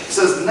this. It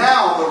says,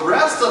 now the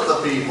rest of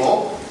the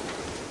people,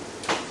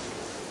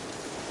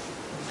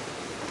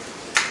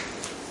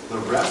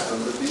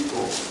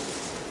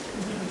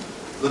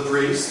 the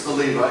priests, the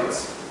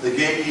Levites, the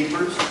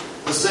gatekeepers,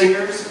 the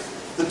singers,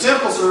 the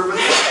temple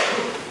servants,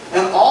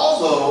 and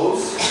all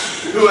those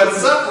who had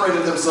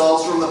separated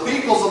themselves from the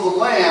peoples of the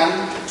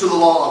land to the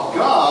law of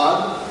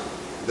God,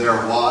 their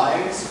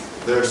wives,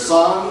 their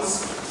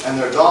sons, and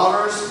their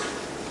daughters.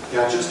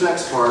 Catch this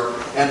next part.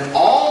 And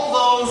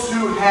all those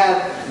who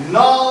had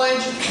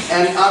knowledge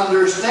and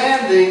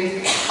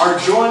understanding are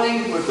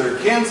joining with their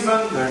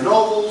kinsmen, their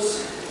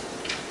nobles.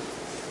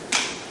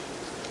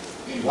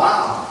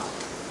 Wow.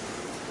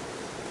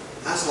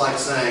 That's like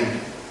saying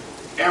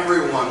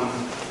everyone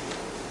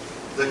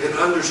that can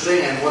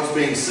understand what's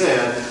being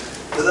said,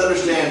 that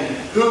understand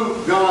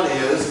who God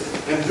is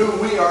and who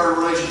we are in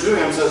relation to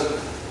Him, says,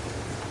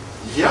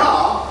 yeah,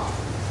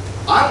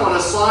 I want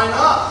to sign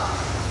up.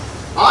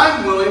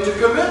 I'm willing to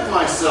commit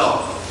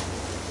myself.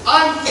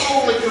 I'm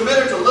fully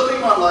committed to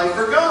living my life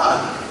for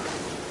God.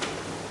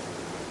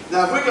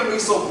 Now, if we can be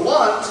so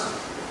blunt,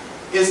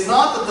 it's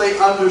not that they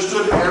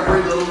understood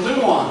every little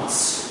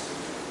nuance.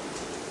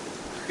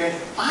 Okay?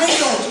 I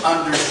don't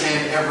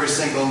understand every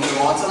single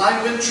nuance, and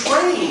I've been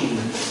trained.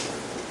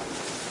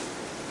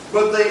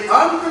 But they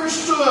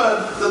understood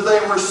that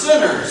they were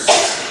sinners,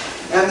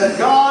 and that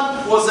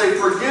God was a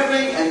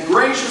forgiving and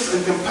gracious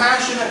and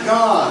compassionate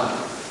God.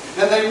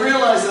 And they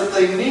realized that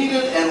they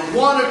needed and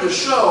wanted to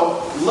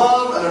show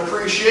love and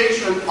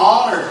appreciation and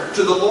honor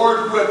to the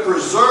Lord who had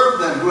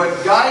preserved them, who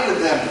had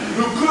guided them,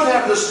 who could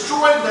have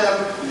destroyed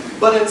them,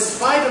 but in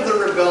spite of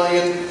their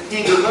rebellion,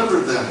 He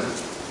delivered them.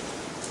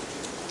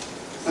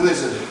 And they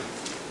said,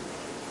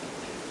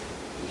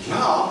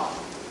 yeah,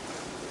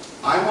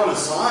 I want to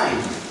sign.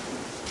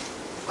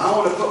 I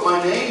want to put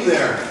my name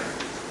there.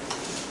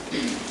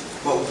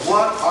 But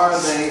what are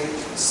they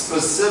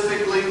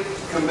specifically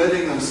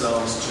committing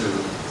themselves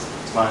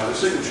to? By their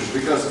signatures.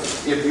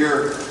 Because if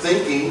you're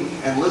thinking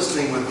and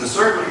listening with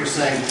discernment, you're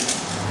saying,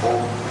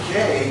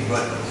 okay,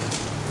 but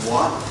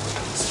what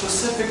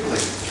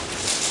specifically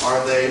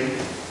are they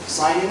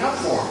signing up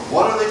for?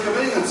 What are they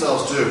committing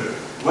themselves to?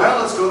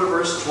 Well, let's go to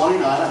verse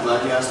 29. I'm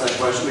glad you asked that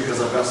question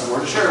because I've got some more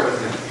to share with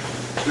you.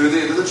 Through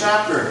the end of the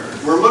chapter.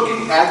 We're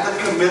looking at the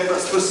commitment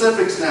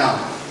specifics now.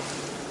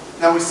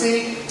 Now we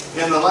see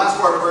in the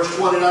last part of verse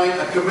 29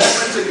 a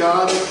commitment to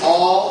God in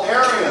all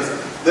areas.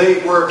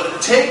 They were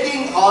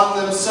taking on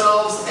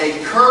themselves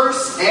a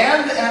curse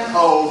and an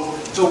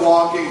oath to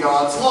walk in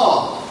God's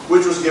law,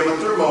 which was given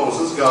through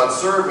Moses, God's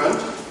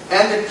servant,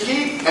 and to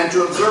keep and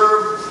to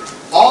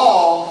observe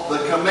all the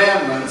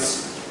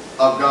commandments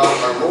of God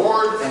our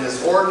Lord, and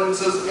His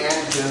ordinances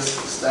and His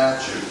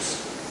statutes.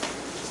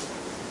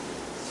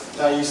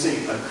 Now you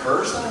see, a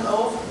curse and an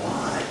oath?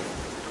 Why?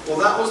 Well,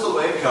 that was the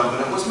way a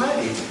covenant was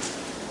made.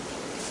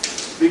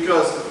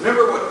 Because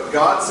remember what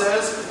God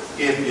says?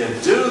 If you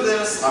do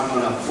this, I'm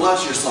going to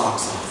flush your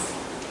socks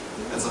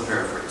off. That's a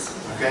paraphrase.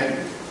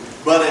 Okay?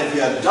 But if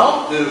you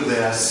don't do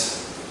this,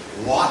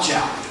 watch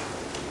out.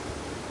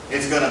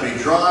 It's going to be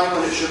dry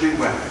when it should be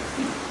wet.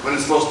 When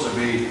it's supposed to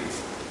be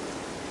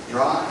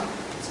dry,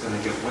 it's going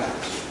to get wet.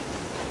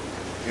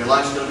 Your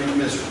life's going to be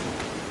miserable.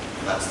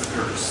 That's the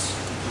curse.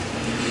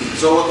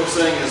 So what they're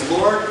saying is,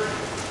 Lord,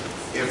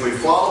 if we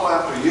follow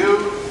after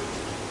you,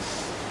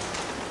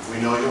 we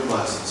know you'll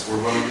bless us.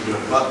 We're willing to do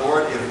it. But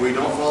Lord, if we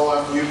don't follow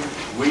after you,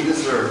 we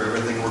deserve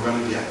everything we're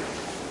going to get.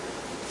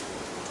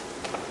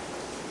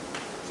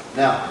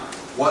 Now,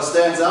 what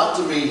stands out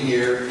to me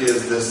here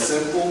is this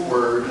simple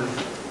word,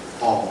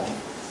 all.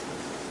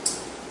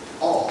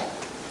 All.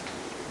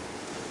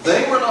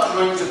 They were not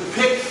going to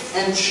pick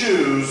and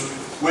choose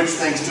which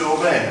things to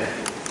obey.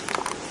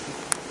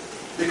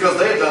 Because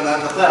they had done that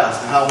in the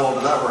past. And how well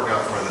did that work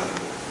out for them?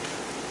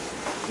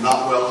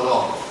 Not well at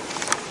all.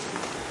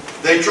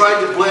 They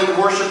tried to blend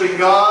worshiping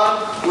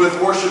God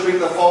with worshiping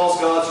the false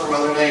gods from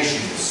other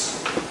nations.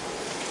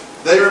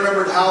 They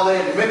remembered how they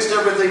had mixed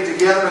everything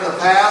together in the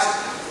past,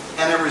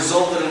 and it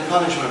resulted in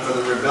punishment for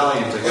the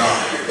rebellion to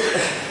God.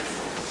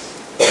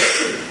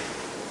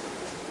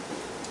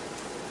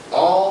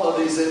 All of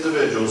these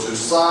individuals who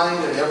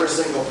signed, and every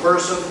single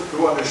person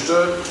who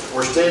understood,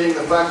 were stating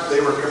the fact that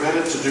they were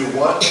committed to do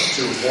what?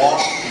 To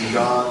walk in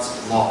God's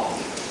law.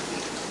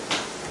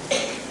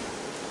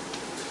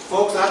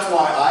 Folks, that's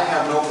why I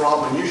have no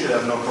problem, and you should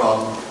have no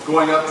problem,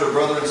 going up to a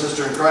brother and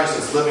sister in Christ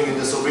that's living in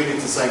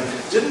disobedience and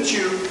saying, didn't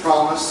you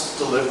promise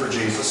to live for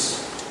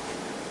Jesus?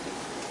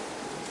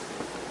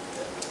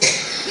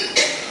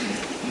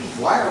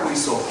 Why are we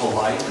so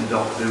polite and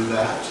don't do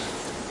that?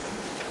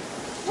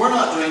 We're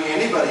not doing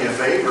anybody a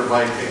favor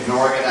by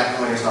ignoring it,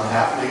 acting like it's not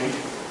happening.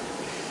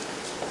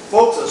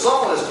 Folks, if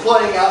someone is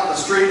playing out in the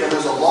street and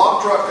there's a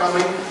log truck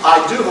coming,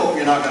 I do hope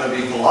you're not going to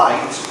be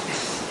polite.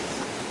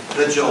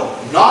 That you'll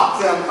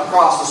knock them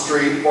across the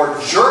street or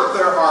jerk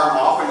their arm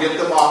off and get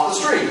them off the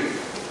street.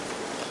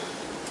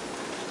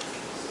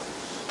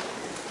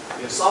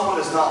 If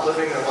someone is not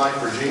living their life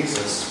for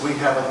Jesus, we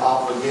have an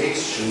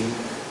obligation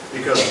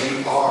because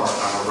we are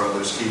our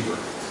brother's keeper.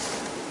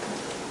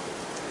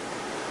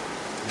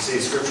 You see,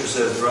 Scripture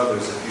says,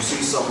 brothers, if you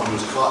see someone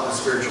who's caught in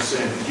spiritual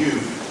sin, you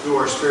who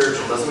are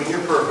spiritual, doesn't mean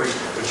you're perfect,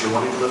 but you're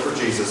wanting to live for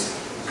Jesus,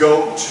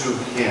 go to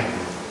him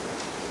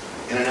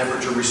in an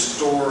effort to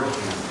restore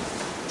him,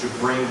 to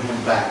bring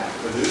him back,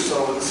 but do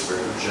so with the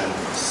spirit of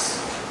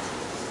gentleness.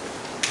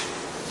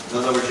 In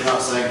other words, you're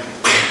not saying,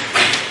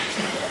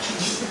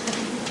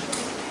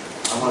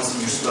 I want to see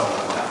you spell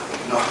that out.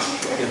 No,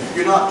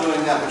 you're not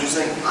doing that, but you're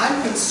saying,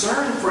 I'm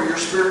concerned for your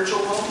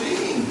spiritual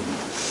well-being.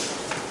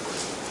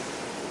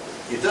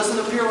 It doesn't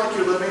appear like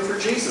you're living for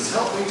Jesus.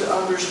 Help me to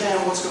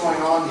understand what's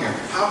going on here.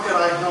 How can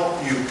I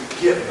help you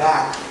get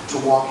back to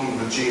walking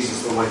with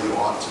Jesus the way you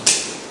ought to?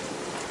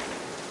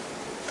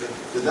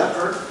 Did that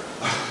hurt?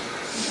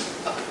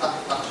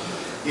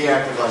 He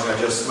acted like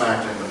I just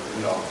smacked him, but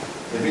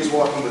if he's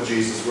walking with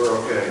Jesus, we're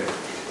okay.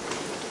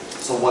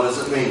 So what does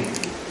it mean?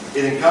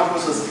 It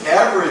encompasses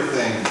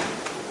everything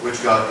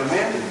which God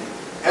commanded.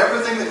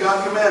 Everything that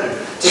God commanded.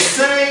 To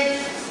say,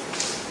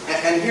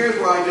 and here's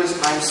where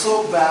I'm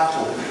so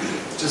baffled.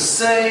 To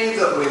say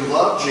that we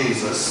love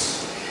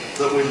Jesus,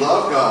 that we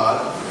love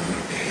God,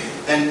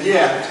 and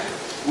yet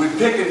we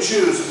pick and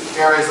choose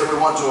areas that we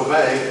want to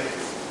obey.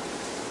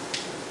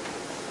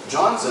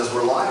 John says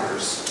we're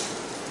liars.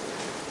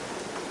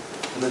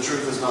 And the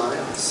truth is not in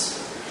us.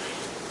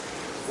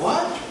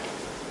 What?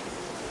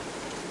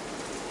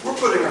 We're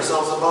putting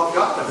ourselves above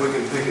God if we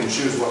can pick and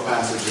choose what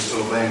passages to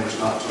obey and which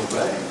not to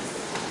obey.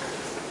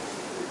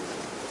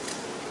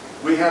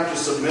 We have to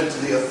submit to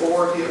the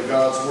authority of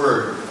God's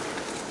Word.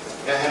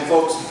 And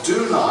folks,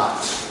 do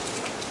not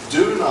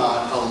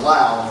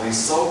allow these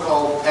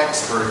so-called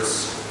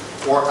experts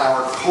or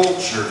our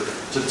culture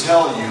to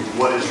tell you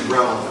what is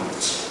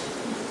relevant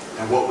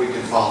and what we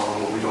can follow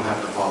and what we don't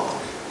have to follow.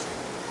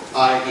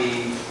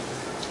 I.e.,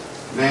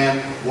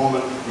 man,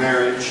 woman,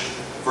 marriage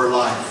for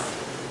life.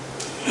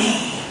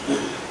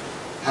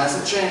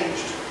 Hasn't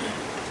changed.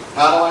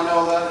 How do I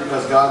know that?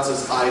 Because God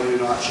says, I do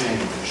not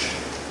change.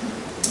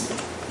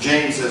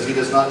 James says he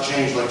does not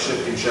change like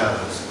shifting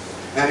shadows.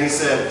 And he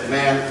said,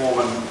 man,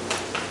 woman,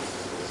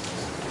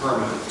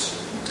 permanent.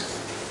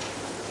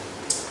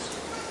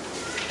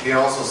 He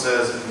also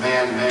says,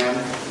 man, man,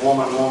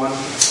 woman, woman,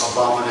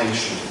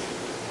 abomination.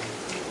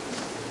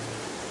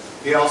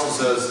 He also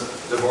says,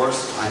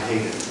 divorce, I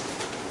hate it.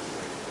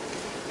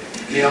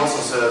 He also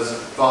says,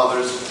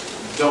 fathers,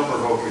 don't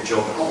provoke your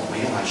children. Oh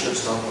man, I should have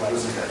stopped when I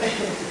was ahead.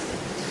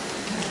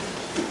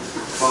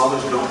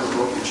 Fathers, don't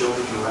provoke your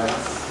children to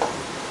wrath.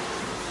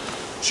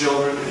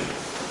 Children,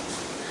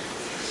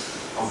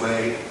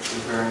 obey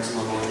your parents in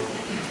the Lord.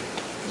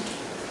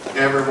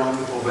 Everyone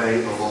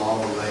obey the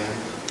law of the land.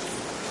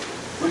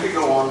 We could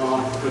go on and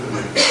on, couldn't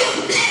we?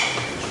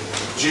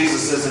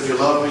 Jesus says, if you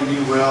love me,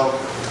 you will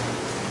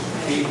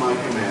keep my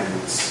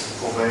commandments.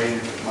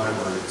 Obey my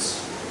words.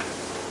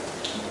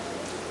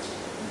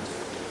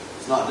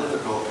 It's not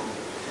difficult.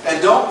 And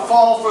don't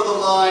fall for the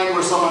line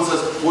where someone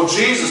says, well,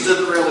 Jesus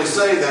didn't really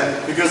say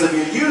that. Because if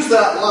you use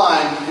that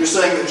line, you're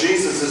saying that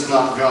Jesus is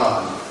not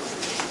God.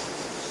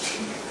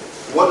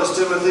 What does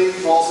Timothy?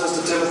 Paul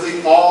says to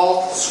Timothy,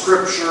 all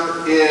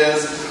Scripture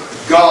is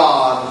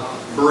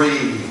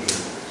God-breathed.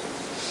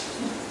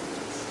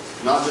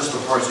 Not just the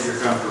parts that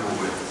you're comfortable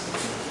with.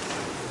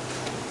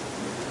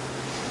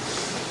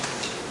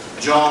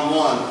 John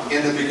 1,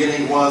 in the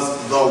beginning was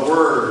the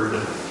Word,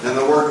 and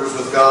the Word was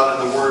with God,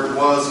 and the Word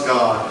was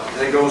God.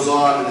 And it goes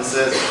on and it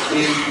says,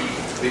 He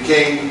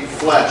became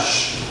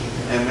flesh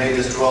and made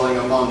His dwelling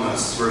among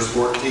us. Verse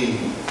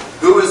 14.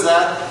 Who is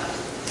that?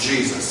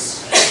 Jesus.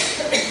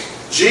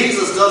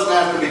 Jesus doesn't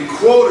have to be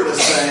quoted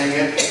as saying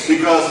it,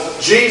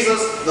 because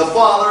Jesus, the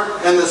Father,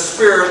 and the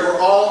Spirit were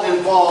all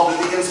involved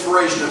in the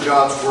inspiration of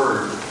God's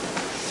Word.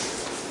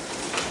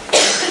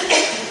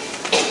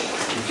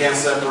 You can't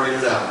separate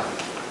it out.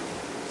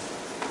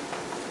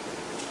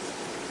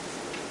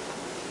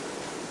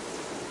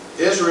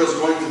 Israel is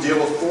going to deal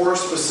with 4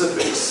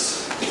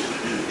 specifics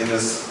in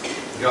this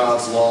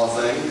God's law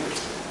thing.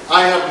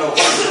 I have no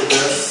proof of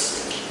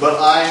this, but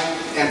I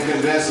am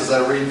convinced as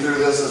I read through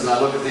this, as I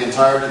look at the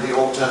entirety of the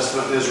Old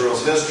Testament and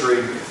Israel's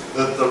history,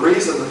 that the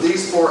reason that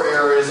these 4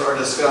 areas are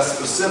discussed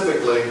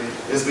specifically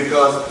is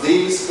because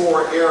these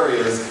 4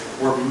 areas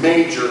were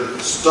major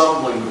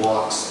stumbling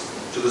blocks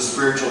to the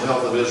spiritual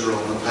health of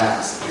Israel in the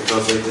past,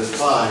 because they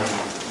defied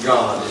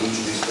God in each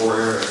of these 4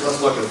 areas.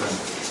 Let's look at them.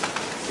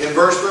 In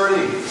verse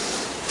 30,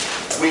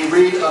 we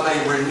read of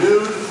a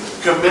renewed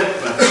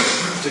commitment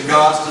to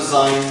God's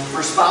design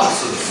for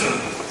spouses.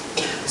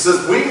 It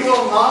says, we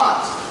will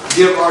not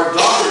give our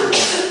daughters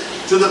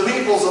to the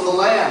peoples of the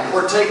land,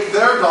 or take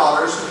their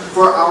daughters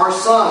for our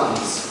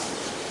sons.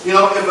 You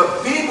know, if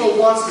a people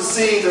wants to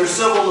see their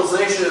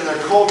civilization and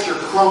their culture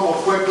crumble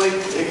quickly,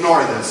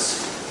 ignore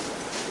this.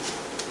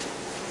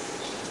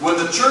 When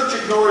the church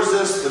ignores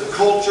this, the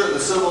culture and the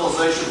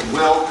civilization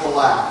will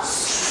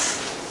collapse.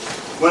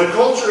 When a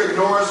culture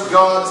ignores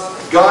God's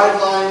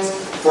guidelines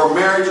for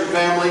marriage and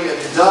family, it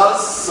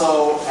does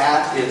so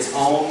at its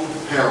own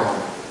peril.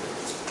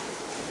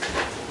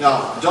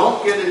 Now,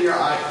 don't get in your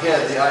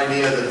head the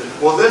idea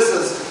that, well, this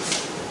is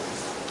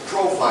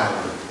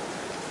profiling.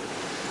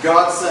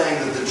 God's saying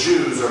that the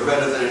Jews are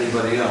better than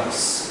anybody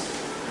else.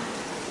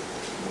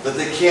 That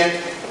they can't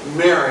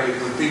marry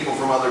with people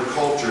from other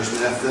cultures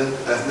and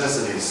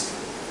ethnicities.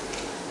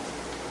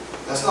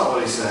 That's not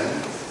what He's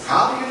saying.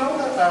 How do you know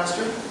that,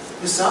 Pastor?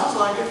 It sounds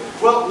like it.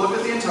 Well, look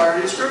at the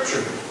entirety of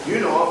Scripture. You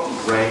know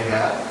of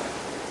Rahab.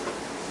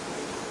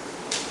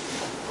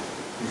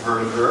 You've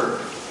heard of her.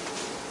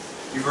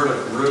 You've heard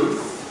of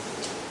Ruth.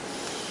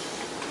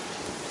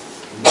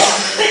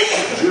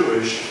 Not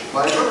Jewish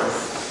by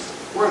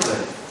birth, were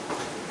they?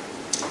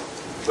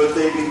 But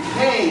they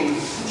became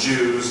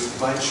Jews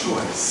by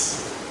choice.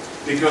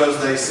 Because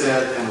they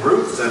said, and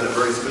Ruth said it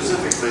very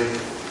specifically,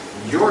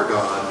 your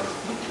God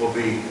will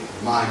be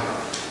my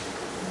God.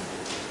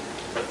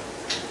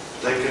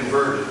 They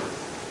converted.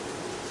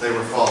 They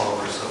were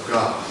followers of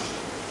God.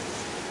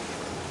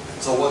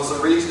 So what's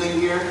the reasoning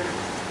here?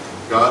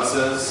 God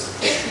says,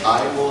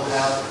 I will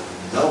have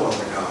no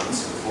other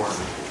gods before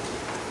me.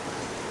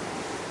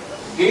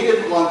 He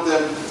didn't want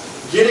them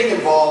getting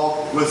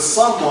involved with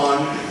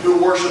someone who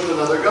worshipped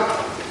another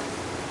god.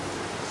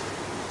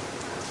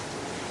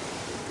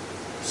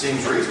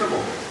 Seems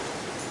reasonable.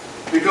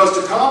 Because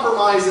to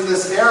compromise in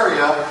this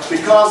area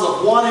because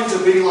of wanting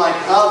to be like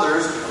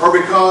others, or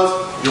because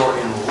you're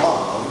in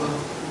love,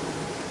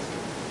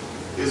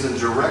 is in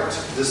direct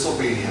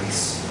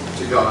disobedience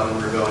to God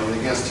and rebellion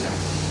against Him.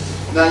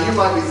 Now you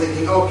might be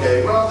thinking,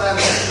 okay, well that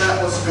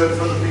was good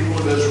for the people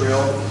of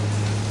Israel.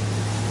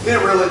 It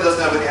really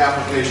doesn't have any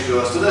application to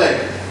us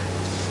today.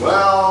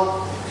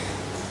 Well,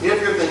 if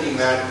you're thinking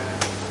that,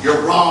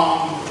 you're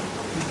wrong.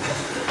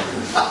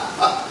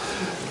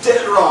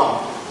 Dead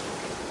wrong.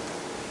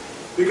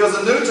 Because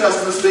the New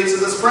Testament speaks of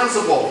this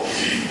principle.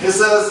 It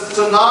says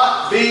to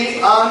not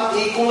be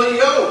unequally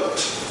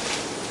yoked.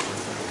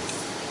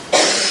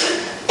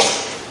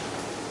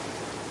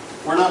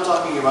 We're not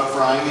talking about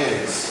frying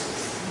eggs.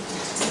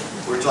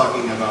 We're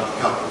talking about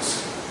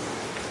couples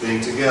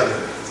being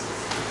together.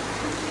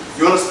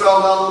 You want to spell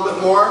it out a little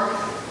bit more?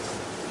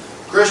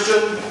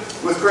 Christian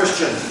with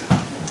Christian.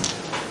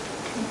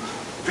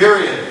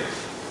 Period.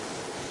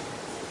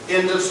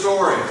 End of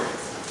story.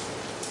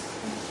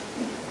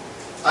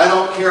 I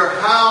don't care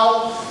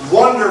how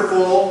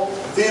wonderful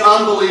the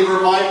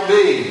unbeliever might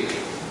be.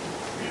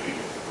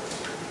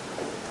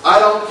 I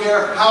don't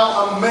care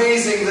how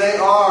amazing they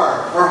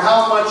are, or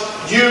how much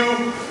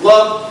you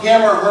love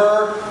him or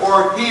her,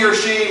 or he or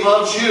she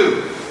loves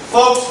you.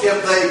 Folks,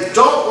 if they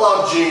don't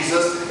love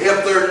Jesus,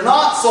 if they're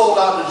not sold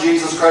out to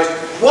Jesus Christ,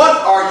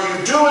 what are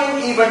you doing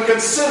even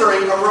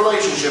considering a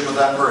relationship with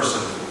that person?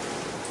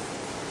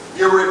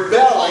 You're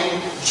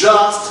rebelling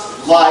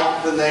just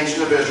like the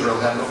nation of Israel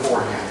had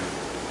beforehand.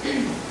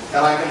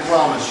 And I can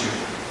promise you,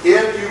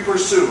 if you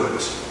pursue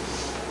it,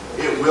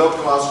 it will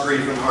cause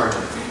grief and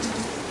heartache.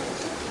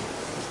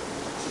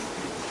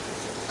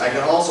 I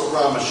can also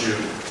promise you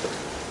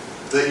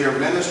that your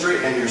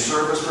ministry and your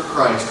service for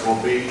Christ will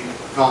be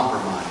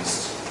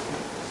compromised.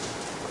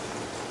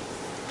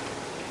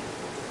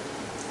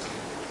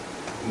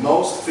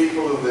 Most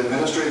people who have been in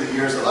ministry the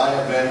years that I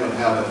have been would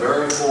have a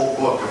very full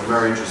book of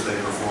marriages they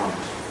performed.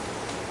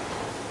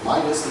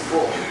 Mine isn't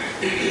full.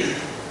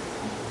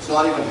 It's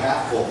not even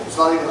half full. It's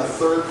not even a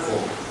third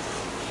full.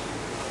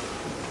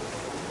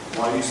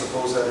 Why do you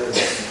suppose that is?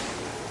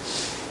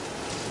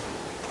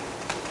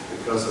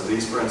 Because of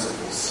these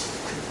principles.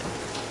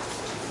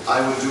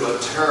 I would do a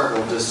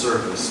terrible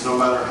disservice. No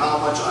matter how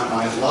much I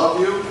might love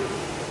you,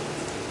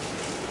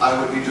 I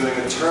would be doing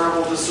a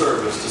terrible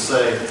disservice to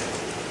say,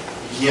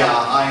 yeah,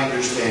 I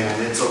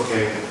understand. It's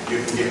okay.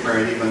 You can get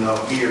married even though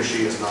he or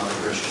she is not a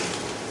Christian.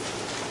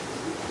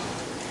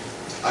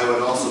 I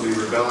would also be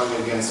rebelling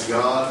against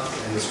God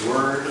and His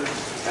Word,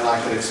 and I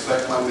could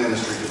expect my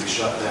ministry to be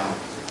shut down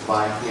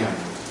by Him.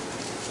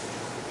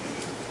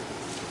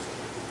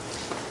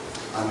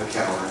 I'm a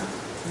coward.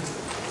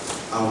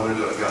 I want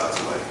to do it God's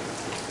way.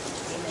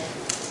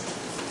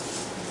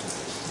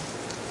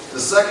 The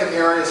second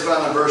area is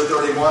found in verse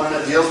 31, and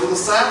it deals with the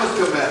Sabbath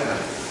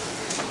commitment.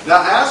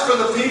 Now, as for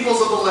the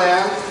peoples of the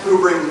land who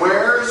bring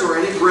wares or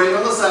any grain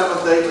on the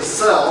Sabbath day to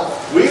sell,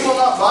 we will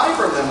not buy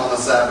from them on the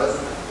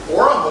Sabbath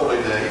or on holy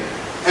day,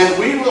 and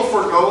we will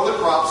forego the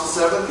crops the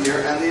seventh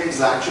year and the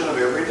exaction of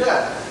every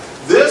debt.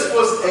 This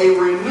was a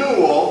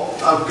renewal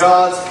of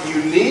God's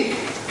unique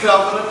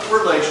covenant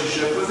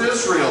relationship with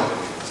Israel.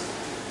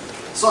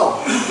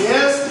 So,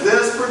 is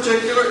this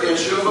particular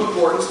issue of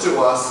importance to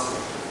us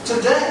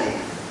today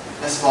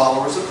as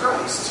followers of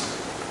Christ?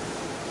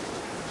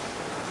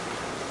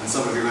 And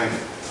some of you are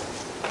thinking,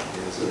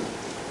 is it?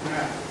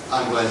 Yeah.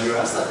 I'm glad you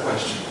asked that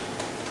question.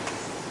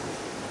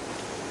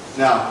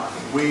 Now,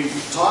 we've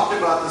talked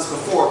about this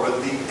before,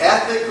 but the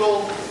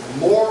ethical,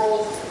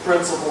 moral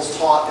principles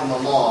taught in the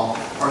law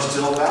are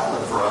still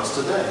valid for us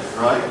today,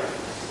 right?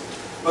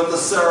 But the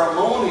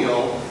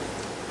ceremonial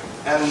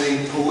and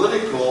the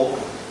political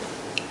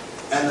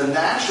and the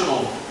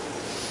national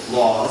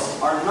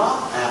laws are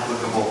not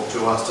applicable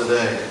to us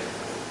today.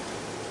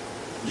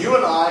 You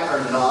and I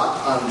are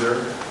not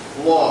under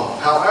law.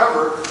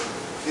 However,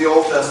 the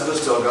Old Testament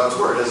is still God's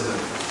Word, isn't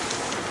it?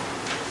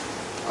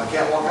 I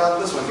can't walk out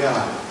of this one, can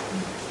I?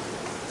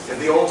 If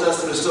the Old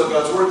Testament is still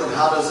God's Word, then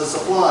how does this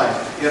apply?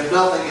 If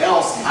nothing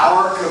else,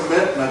 our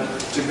commitment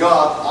to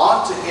God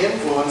ought to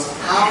influence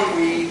how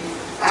we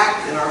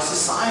act in our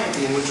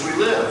society in which we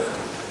live.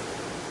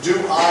 Do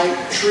I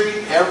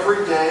treat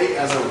every day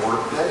as a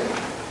work day?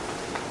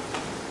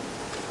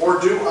 Or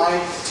do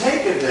I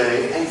take a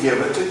day and give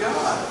it to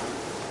God?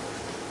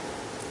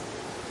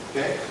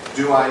 Okay?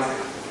 Do I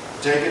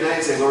take a day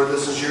and say, Lord,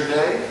 this is your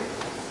day?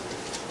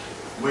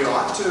 We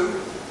ought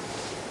to.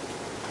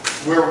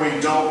 Where we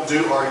don't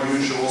do our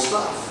usual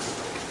stuff.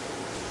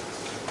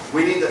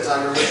 We need that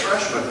time of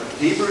refreshment.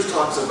 Hebrews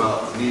talks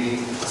about needing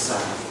a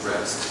Sabbath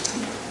rest.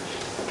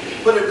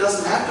 But it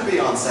doesn't have to be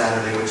on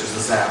Saturday, which is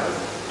the Sabbath.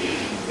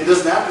 It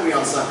doesn't have to be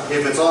on Sunday.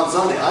 If it's on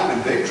Sunday, I'm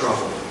in big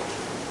trouble.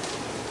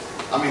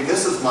 I mean,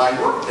 this is my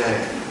work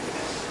day.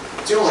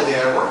 It's the only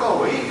day I work all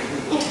week.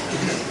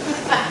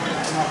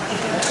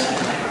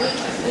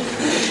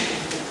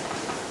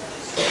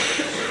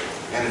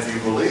 And if you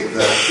believe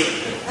that,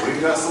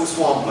 we've got some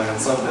swampland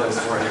someplace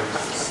for you.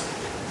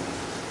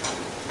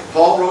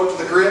 Paul wrote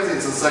to the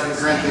Corinthians in 2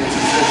 Corinthians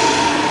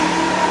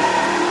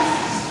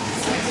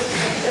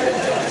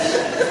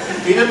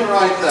 15. He didn't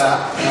write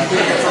that. And I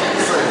think I have something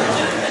to say about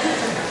it.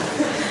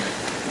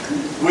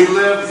 We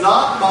live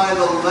not by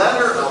the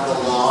letter of the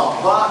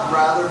law, but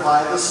rather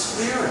by the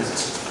Spirit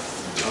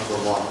of the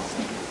law.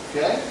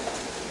 Okay?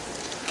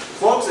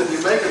 Folks, if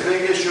you make a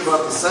big issue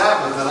about the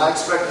Sabbath, then I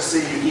expect to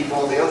see you keep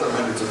all the other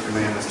hundreds of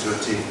commandments to a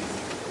T.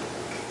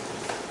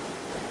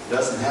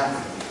 Doesn't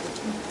happen.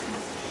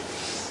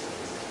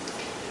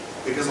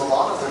 Because a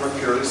lot of them are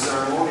purely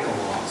ceremonial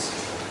laws.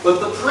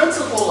 But the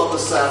principle of the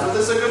Sabbath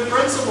is a good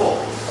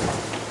principle.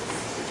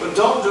 But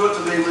don't do it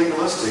to be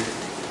legalistic.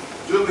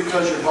 Do it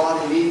because your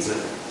body needs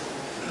it.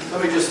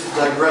 Let me just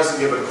digress and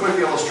give a quick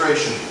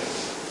illustration.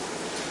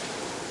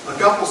 A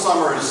couple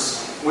summers,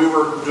 we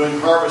were doing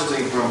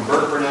harvesting from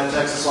Burke Burnett,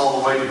 Texas,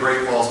 all the way to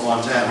Great Falls,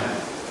 Montana,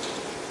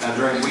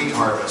 during wheat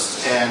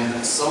harvest.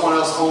 And someone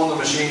else owned the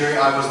machinery.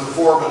 I was the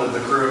foreman of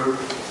the crew.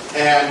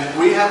 And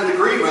we had an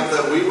agreement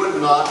that we would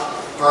not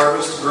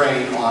harvest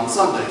grain on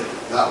Sunday.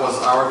 That was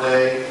our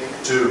day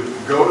to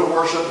go to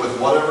worship with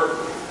whatever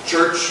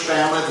church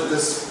family that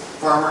this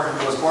farmer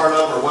was part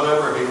of or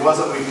whatever. If he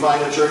wasn't, we'd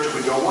find a church,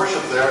 we'd go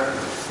worship there,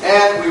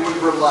 and we would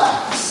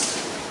relax.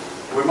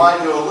 We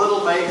might do a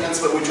little maintenance,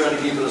 but we try to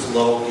keep it as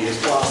low-key as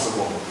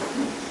possible.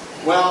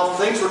 Well,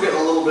 things were getting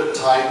a little bit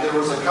tight. There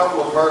was a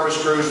couple of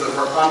harvest crews that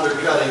were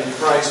undercutting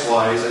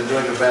price-wise and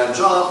doing a bad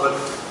job, but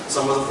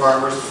some of the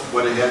farmers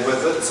went ahead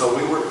with it, so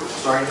we were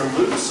starting to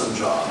lose some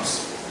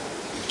jobs.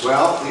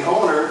 Well, the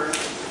owner,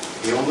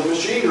 he owned the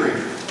machinery,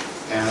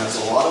 and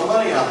that's a lot of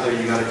money out there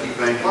you got to keep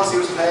paying. Plus, he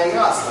was paying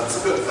us. That's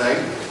a good thing.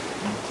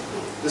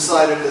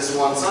 Decided this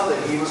one Sunday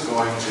he was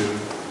going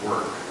to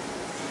work.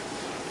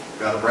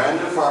 Got a brand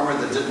new farmer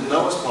that didn't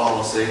know his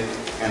policy,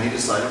 and he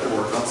decided to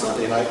work on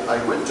Sunday. And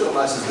I went to him and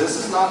I said, this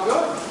is not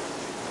good.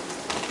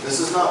 This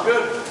is not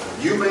good.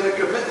 You made a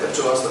commitment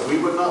to us that we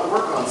would not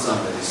work on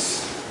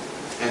Sundays.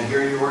 And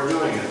here you are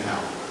doing it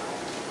now.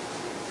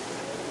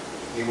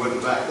 He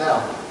wouldn't back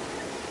down.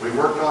 We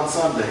worked on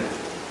Sunday.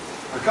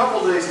 A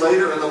couple days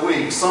later in the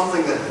week,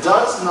 something that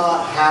does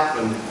not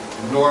happen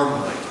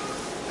normally,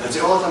 and it's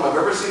the only time I've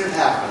ever seen it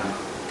happen,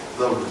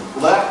 the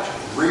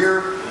left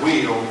rear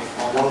wheel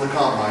on one of the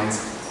combines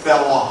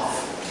fell off.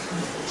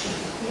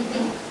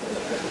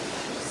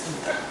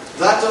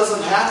 That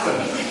doesn't happen.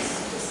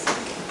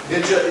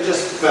 It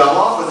just fell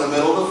off in the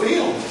middle of the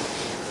field.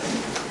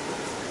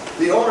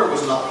 The owner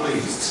was not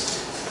pleased.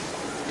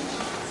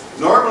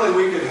 Normally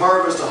we could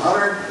harvest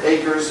 100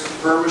 acres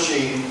per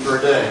machine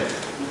per day.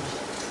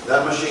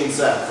 That machine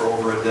sat for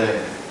over a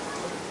day.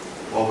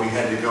 Well, we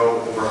had to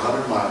go over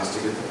 100 miles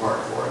to get the part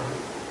for it.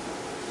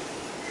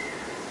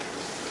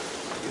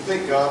 You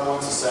think God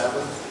wants a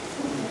Sabbath?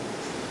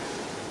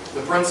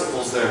 The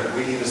principle's there.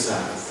 We need a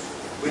Sabbath.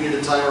 We need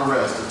a time of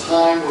rest, a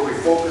time where we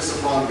focus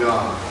upon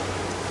God.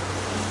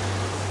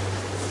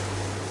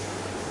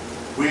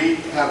 We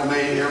have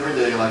made every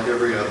day like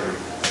every other.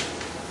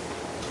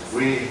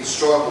 We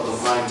struggle to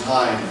find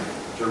time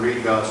to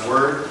read God's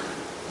Word.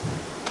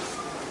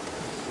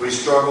 We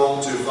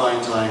struggle to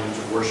find time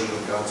to worship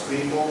with God's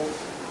people.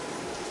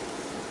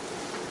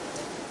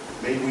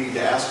 Maybe we need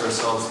to ask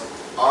ourselves,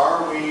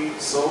 are we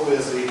so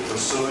busy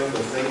pursuing the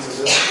things of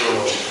this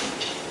world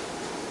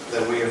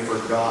that we have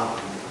forgotten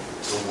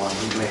the one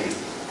who made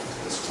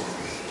this world?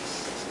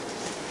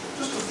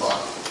 Just a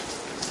thought.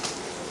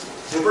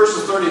 In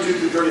verses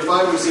 32 through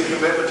 35, we see a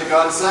commitment to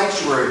God's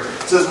sanctuary.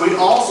 It says, we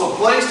also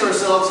placed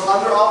ourselves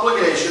under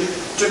obligation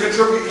to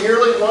contribute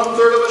yearly 1/3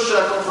 of a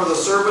shekel for the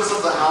service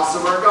of the house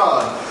of our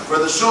God, for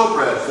the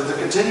showbread, for the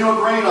continual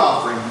grain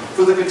offering,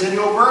 for the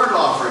continual burnt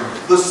offering,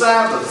 the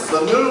Sabbaths,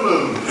 the new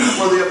moon,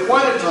 for the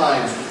appointed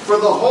times, for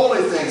the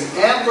holy things,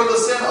 and for the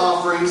sin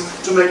offerings,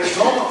 to make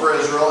atonement for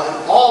Israel,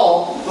 and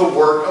all the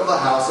work of the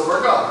house of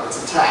our God.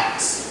 It's a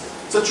tax.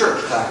 It's a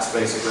church tax,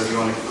 basically, if you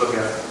want to look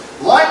at it.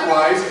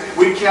 Likewise,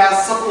 we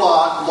cast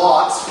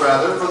lots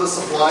for the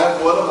supply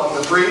of wood among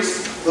the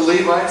priests, the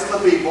Levites, and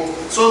the people,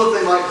 so that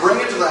they might bring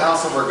it to the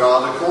house of our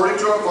God, according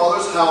to our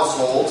fathers'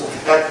 households,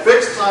 at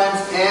fixed times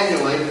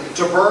annually,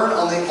 to burn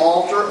on the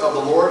altar of the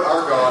Lord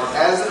our God,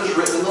 as it is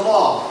written in the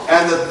law,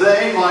 and that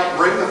they might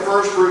bring the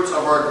first fruits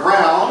of our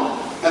ground,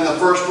 and the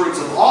first fruits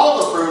of all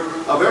the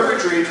fruit of every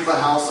tree to the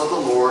house of the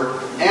Lord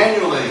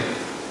annually.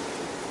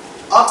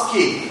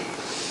 Upkeep.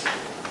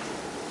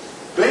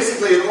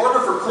 Basically, in order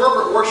for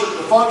corporate worship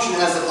to function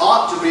as it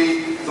ought to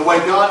be, the way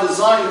God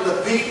designed it,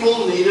 the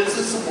people needed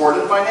to support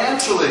it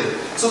financially.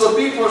 So the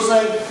people are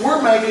saying,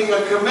 we're making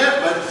a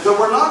commitment that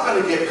we're not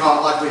going to get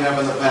caught like we have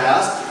in the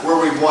past,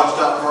 where we've watched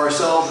out for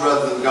ourselves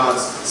rather than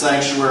God's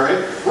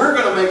sanctuary. We're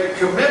going to make a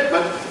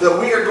commitment that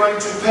we are going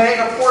to pay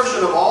a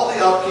portion of all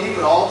the upkeep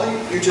and all the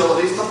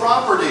utilities of the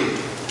property.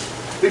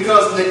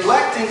 Because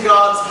neglecting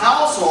God's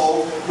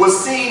household was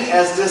seen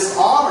as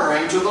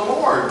dishonoring to the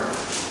Lord.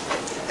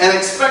 And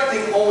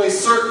expecting only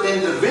certain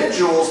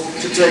individuals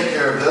to take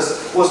care of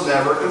this was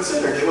never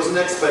considered. It was an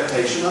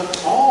expectation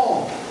of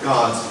all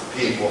God's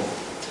people.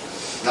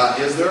 Now,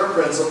 is there a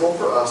principle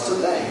for us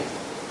today?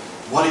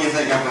 What do you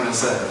think I'm going to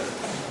say?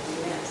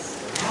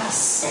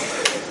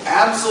 Yes.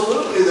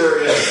 Absolutely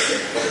there is.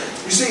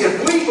 You see,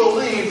 if we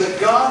believe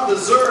that God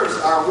deserves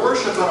our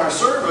worship and our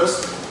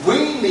service,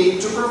 we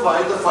need to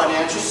provide the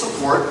financial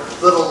support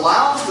that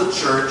allows the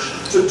church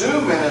to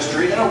do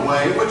ministry in a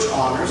way which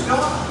honors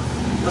God.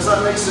 Does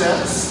that make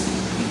sense?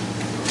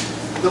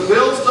 The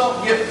bills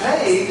don't get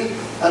paid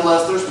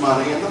unless there's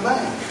money in the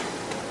bank.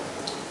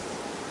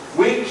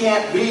 We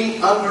can't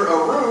be under a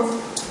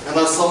roof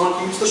unless someone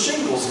keeps the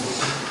shingles.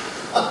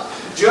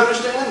 Do you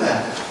understand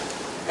that?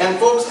 And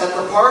folks, at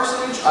the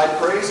parsonage, I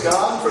praise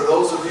God for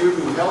those of you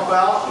who help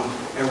out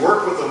and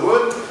work with the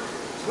wood.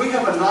 We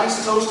have a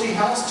nice toasty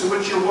house to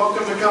which you're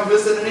welcome to come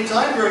visit any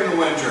time during the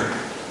winter.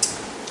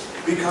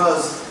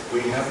 Because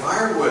we have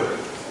firewood.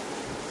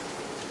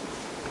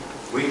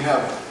 We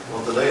have,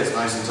 well, today it's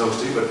nice and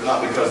toasty, but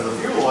not because of the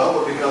fuel oil,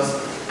 but because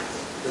of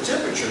the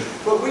temperature.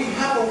 But we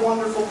have a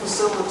wonderful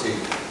facility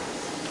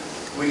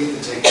we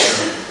need to take care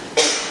of.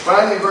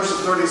 Finally, in verses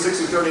 36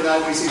 through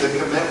 39, we see the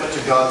commitment to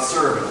God's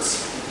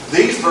servants.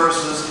 These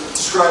verses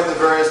describe the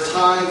various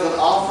tithes and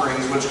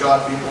offerings which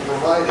God's people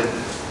provided.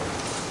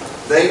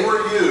 They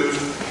were used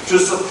to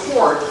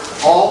support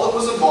all that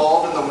was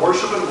involved in the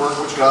worship and work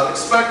which God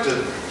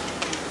expected.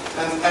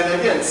 And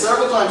again,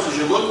 several times as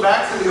you look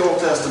back through the Old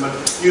Testament,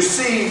 you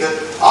see that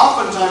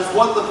oftentimes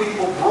what the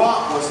people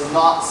brought was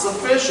not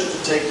sufficient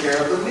to take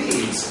care of the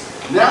needs.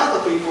 Now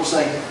the people are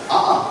saying,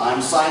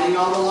 I'm signing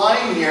on the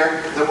line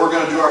here that we're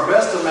going to do our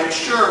best to make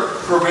sure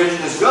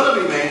provision is going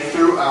to be made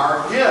through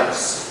our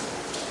gifts.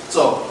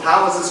 So,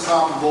 how is this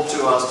comparable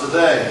to us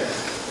today?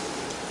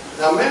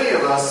 Now, many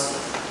of us,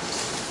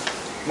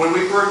 when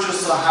we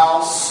purchase a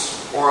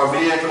house or a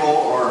vehicle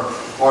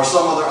or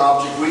some other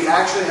object, we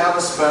actually have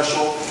a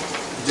special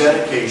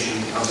dedication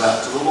of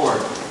that to the Lord.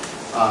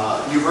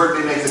 You've heard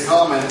me make the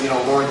comment,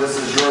 Lord, this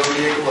is your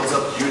vehicle, it's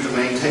up to you to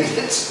maintain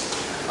it.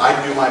 I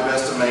do my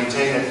best to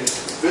maintain it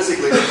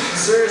physically.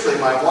 Seriously,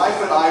 my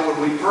wife and I, when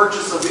we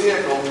purchase a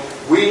vehicle,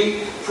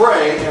 we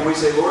pray and we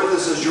say, Lord,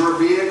 this is your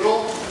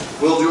vehicle.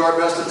 We'll do our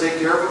best to take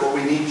care of it, but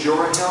we need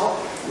your help.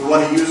 We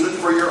want to use it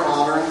for your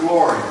honor and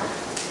glory.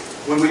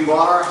 When we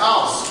bought our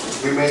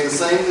house, we made the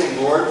same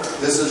thing. Lord,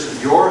 this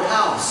is your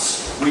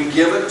house. We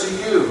give it to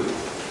you.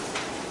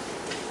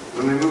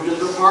 When we moved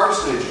into the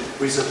parsonage,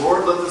 we said,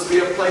 Lord, let this be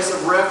a place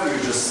of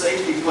refuge, a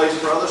safety place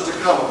for others to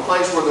come, a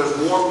place where there's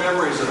more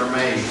memories that are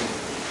made,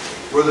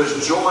 where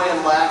there's joy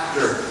and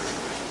laughter.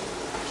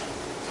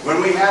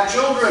 When we have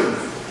children,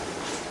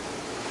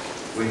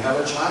 we have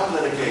a child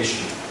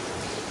dedication.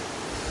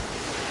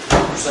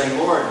 We're saying,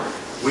 Lord,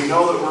 we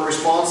know that we're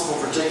responsible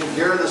for taking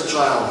care of this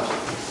child.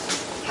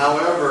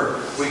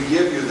 However, we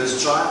give you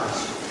this child.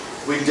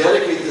 We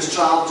dedicate this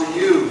child to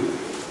you.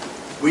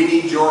 We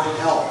need your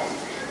help.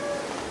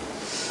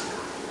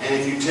 And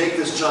if you take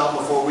this child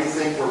before we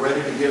think we're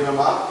ready to give him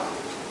up,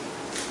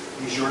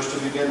 he's yours to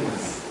begin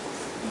with.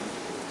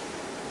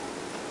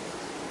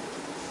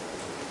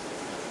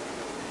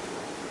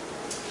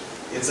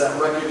 It's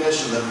that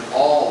recognition that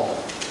all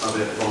of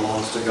it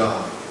belongs to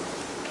God.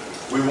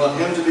 We want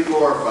him to be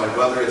glorified,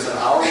 whether it's in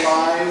our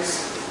lives,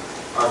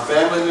 our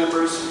family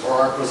members, or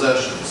our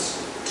possessions.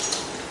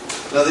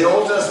 Now, the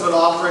Old Testament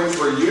offerings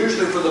were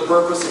usually for the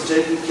purpose of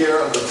taking care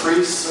of the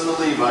priests and the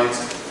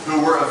Levites who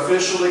were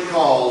officially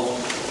called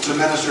to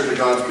minister to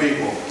God's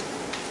people.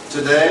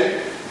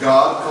 Today,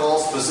 God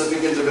calls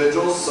specific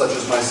individuals, such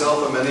as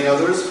myself and many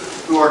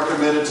others, who are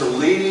committed to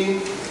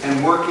leading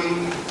and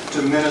working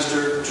to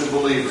minister to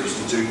believers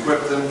and to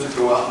equip them to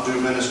go out and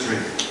do ministry.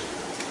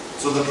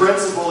 So the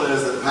principle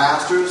is that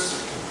pastors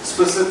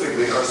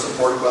specifically are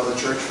supported by the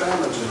church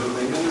family to whom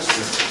they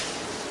minister.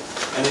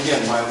 And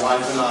again, my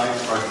wife and I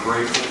are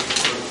grateful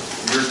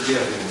for your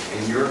giving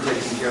and your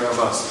taking care of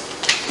us.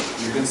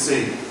 You can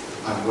see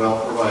I'm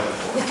well provided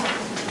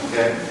for.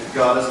 Okay?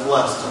 God has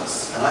blessed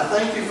us. And I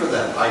thank you for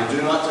that. I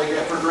do not take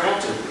that for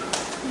granted.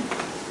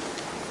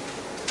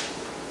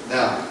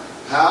 Now,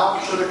 how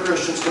should a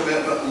Christian's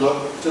commitment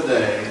look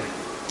today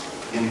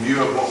in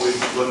view of what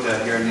we've looked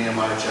at here in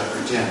Nehemiah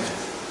chapter 10?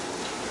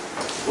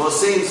 Well, it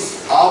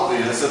seems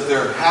obvious that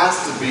there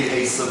has to be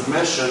a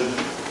submission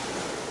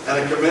and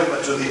a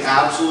commitment to the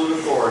absolute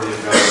authority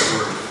of God's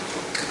Word.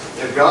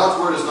 If God's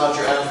Word is not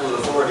your absolute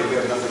authority, we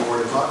have nothing more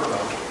to talk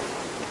about.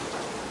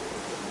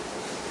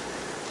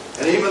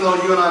 And even though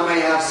you and I may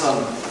have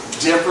some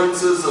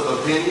differences of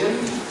opinion,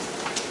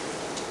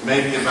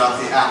 maybe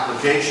about the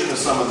application of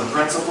some of the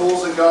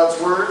principles in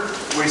God's Word,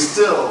 we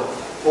still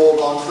hold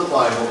on to the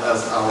Bible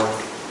as our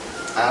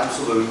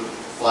absolute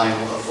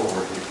final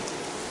authority.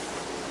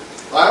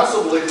 I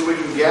also believe that we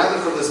can gather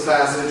from this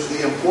passage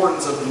the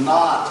importance of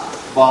not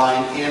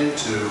buying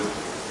into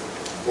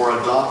or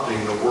adopting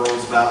the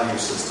world's value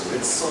system.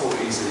 It's so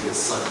easy to get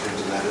sucked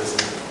into that,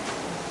 isn't it?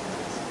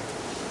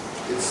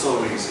 It's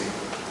so easy.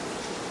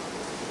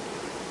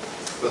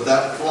 But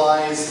that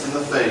flies in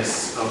the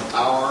face of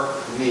our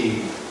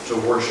need to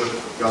worship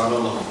God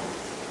alone.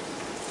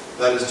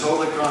 That is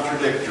totally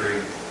contradictory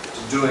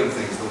to doing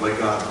things the way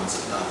God wants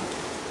it done.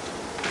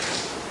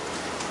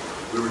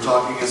 We were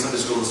talking in Sunday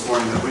school this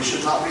morning that we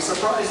should not be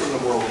surprised when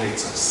the world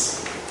hates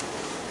us.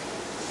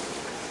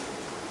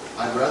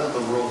 I'd rather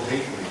the world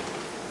hate me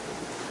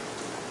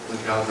than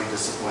God be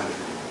disappointed in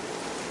me.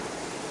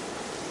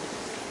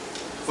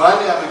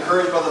 Finally, I'm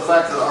encouraged by the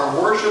fact that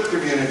our worship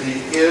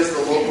community is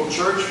the local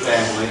church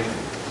family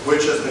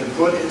which has been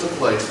put into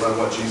place by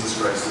what Jesus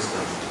Christ has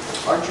done.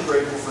 Aren't you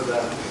grateful for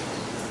that?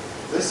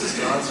 This is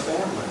God's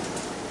family.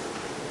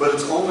 But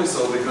it's only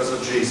so because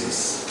of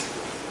Jesus.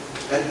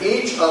 And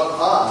each of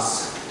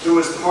us who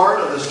is part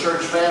of this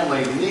church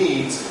family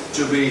needs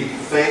to be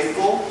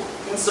faithful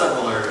in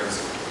several areas.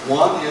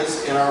 One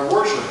is in our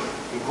worship,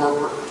 in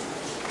corporate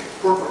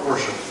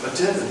worship,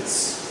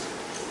 attendance,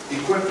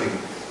 equipping.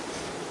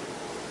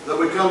 That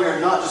we come here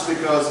not just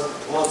because,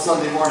 well, it's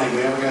Sunday morning,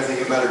 we haven't got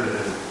anything better to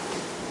do.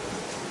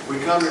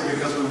 We come here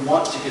because we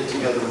want to get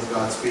together with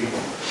God's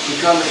people. We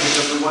come here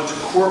because we want to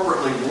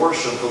corporately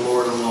worship the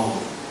Lord alone.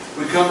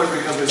 We come here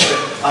because we say,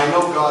 I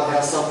know God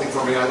has something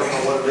for me. I don't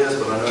know what it is,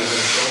 but I know He's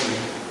going to show me.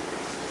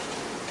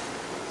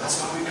 That's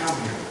why we come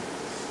here.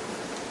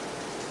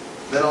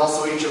 Then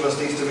also each of us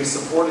needs to be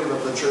supportive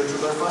of the church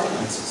with our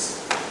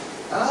finances.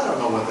 And I don't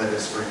know what that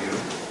is for you.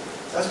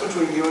 That's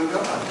between you and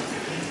God.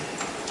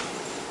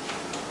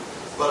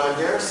 But I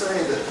dare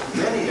say that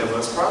many of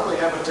us probably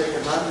haven't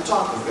taken time to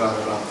talk with God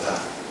about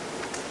that.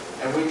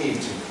 And we need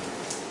to.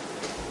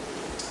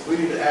 We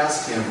need to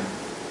ask Him,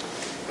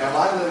 am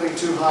I living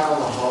too high on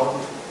the hog?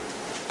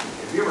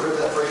 Have you ever heard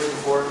that phrase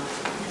before?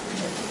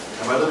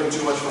 Am I living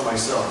too much for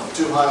myself?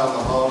 Too high on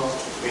the hog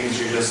means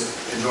you're just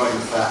enjoying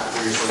the fat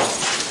for yourself.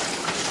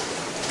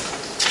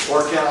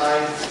 Or can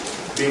I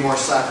be more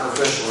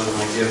sacrificial in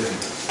my giving?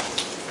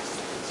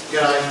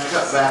 Can I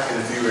cut back in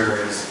a few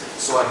areas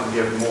so I can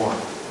give more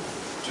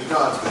to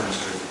God's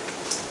ministry?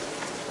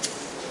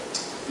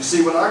 You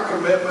see, when our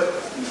commitment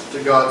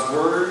to God's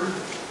Word,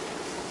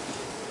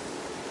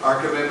 our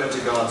commitment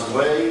to God's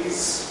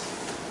ways,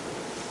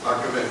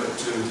 our commitment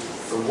to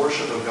the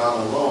worship of God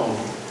alone,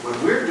 when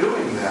we're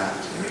doing that,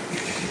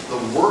 the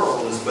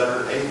world is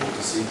better able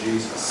to see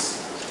Jesus.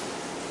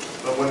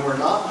 But when we're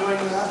not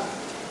doing that,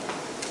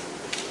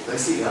 they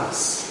see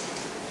us.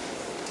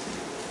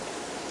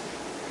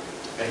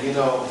 And you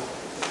know,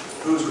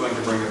 who's going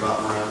to bring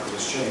about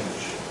miraculous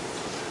change?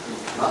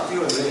 Not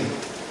you and me.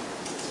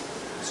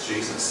 It's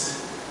Jesus.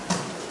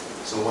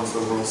 So what's the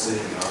world seeing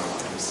in our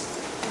lives?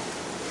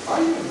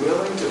 Are you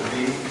willing to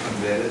be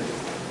committed?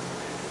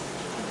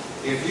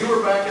 If you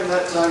were back in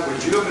that time,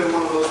 would you have been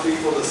one of those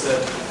people that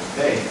said,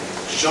 hey,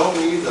 show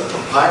me the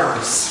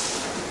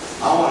papyrus.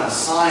 I want to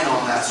sign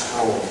on that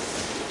scroll.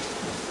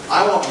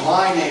 I want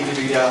my name to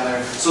be down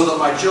there so that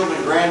my children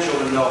and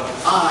grandchildren know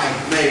I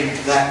made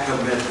that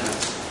commitment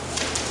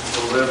to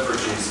live for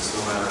Jesus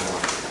no matter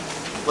what.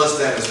 Let's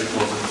stand as we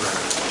close in prayer.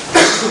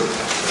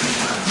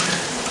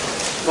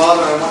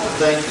 Father, I want to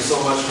thank you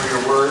so much for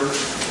your word.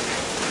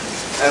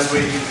 As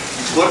we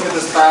look at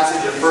this passage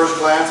at first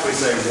glance, we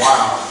say,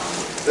 wow,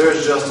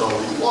 there's just a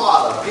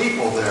lot of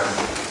people there.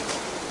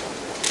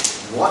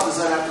 What does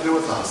that have to do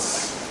with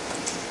us?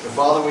 But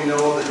Father, we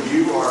know that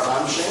you are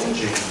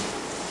unchanging.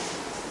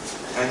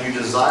 And you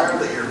desire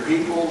that your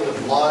people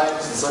live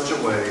lives in such a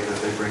way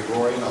that they bring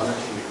glory and honor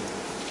to you.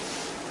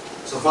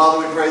 So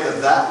Father, we pray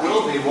that that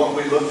will be what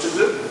we look to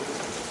do.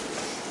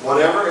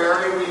 Whatever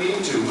area we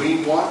need to,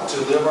 we want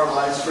to live our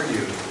lives for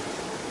you.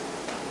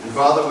 And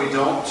Father, we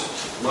don't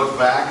look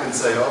back and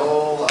say,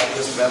 oh, I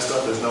just messed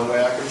up, there's no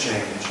way I can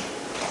change.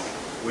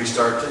 We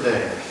start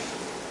today,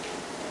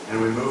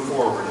 and we move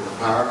forward in the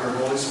power of your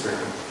Holy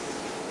Spirit.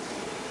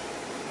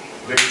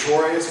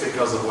 Victorious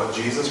because of what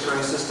Jesus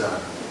Christ has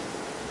done.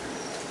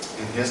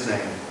 In His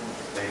name,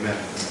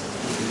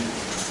 amen.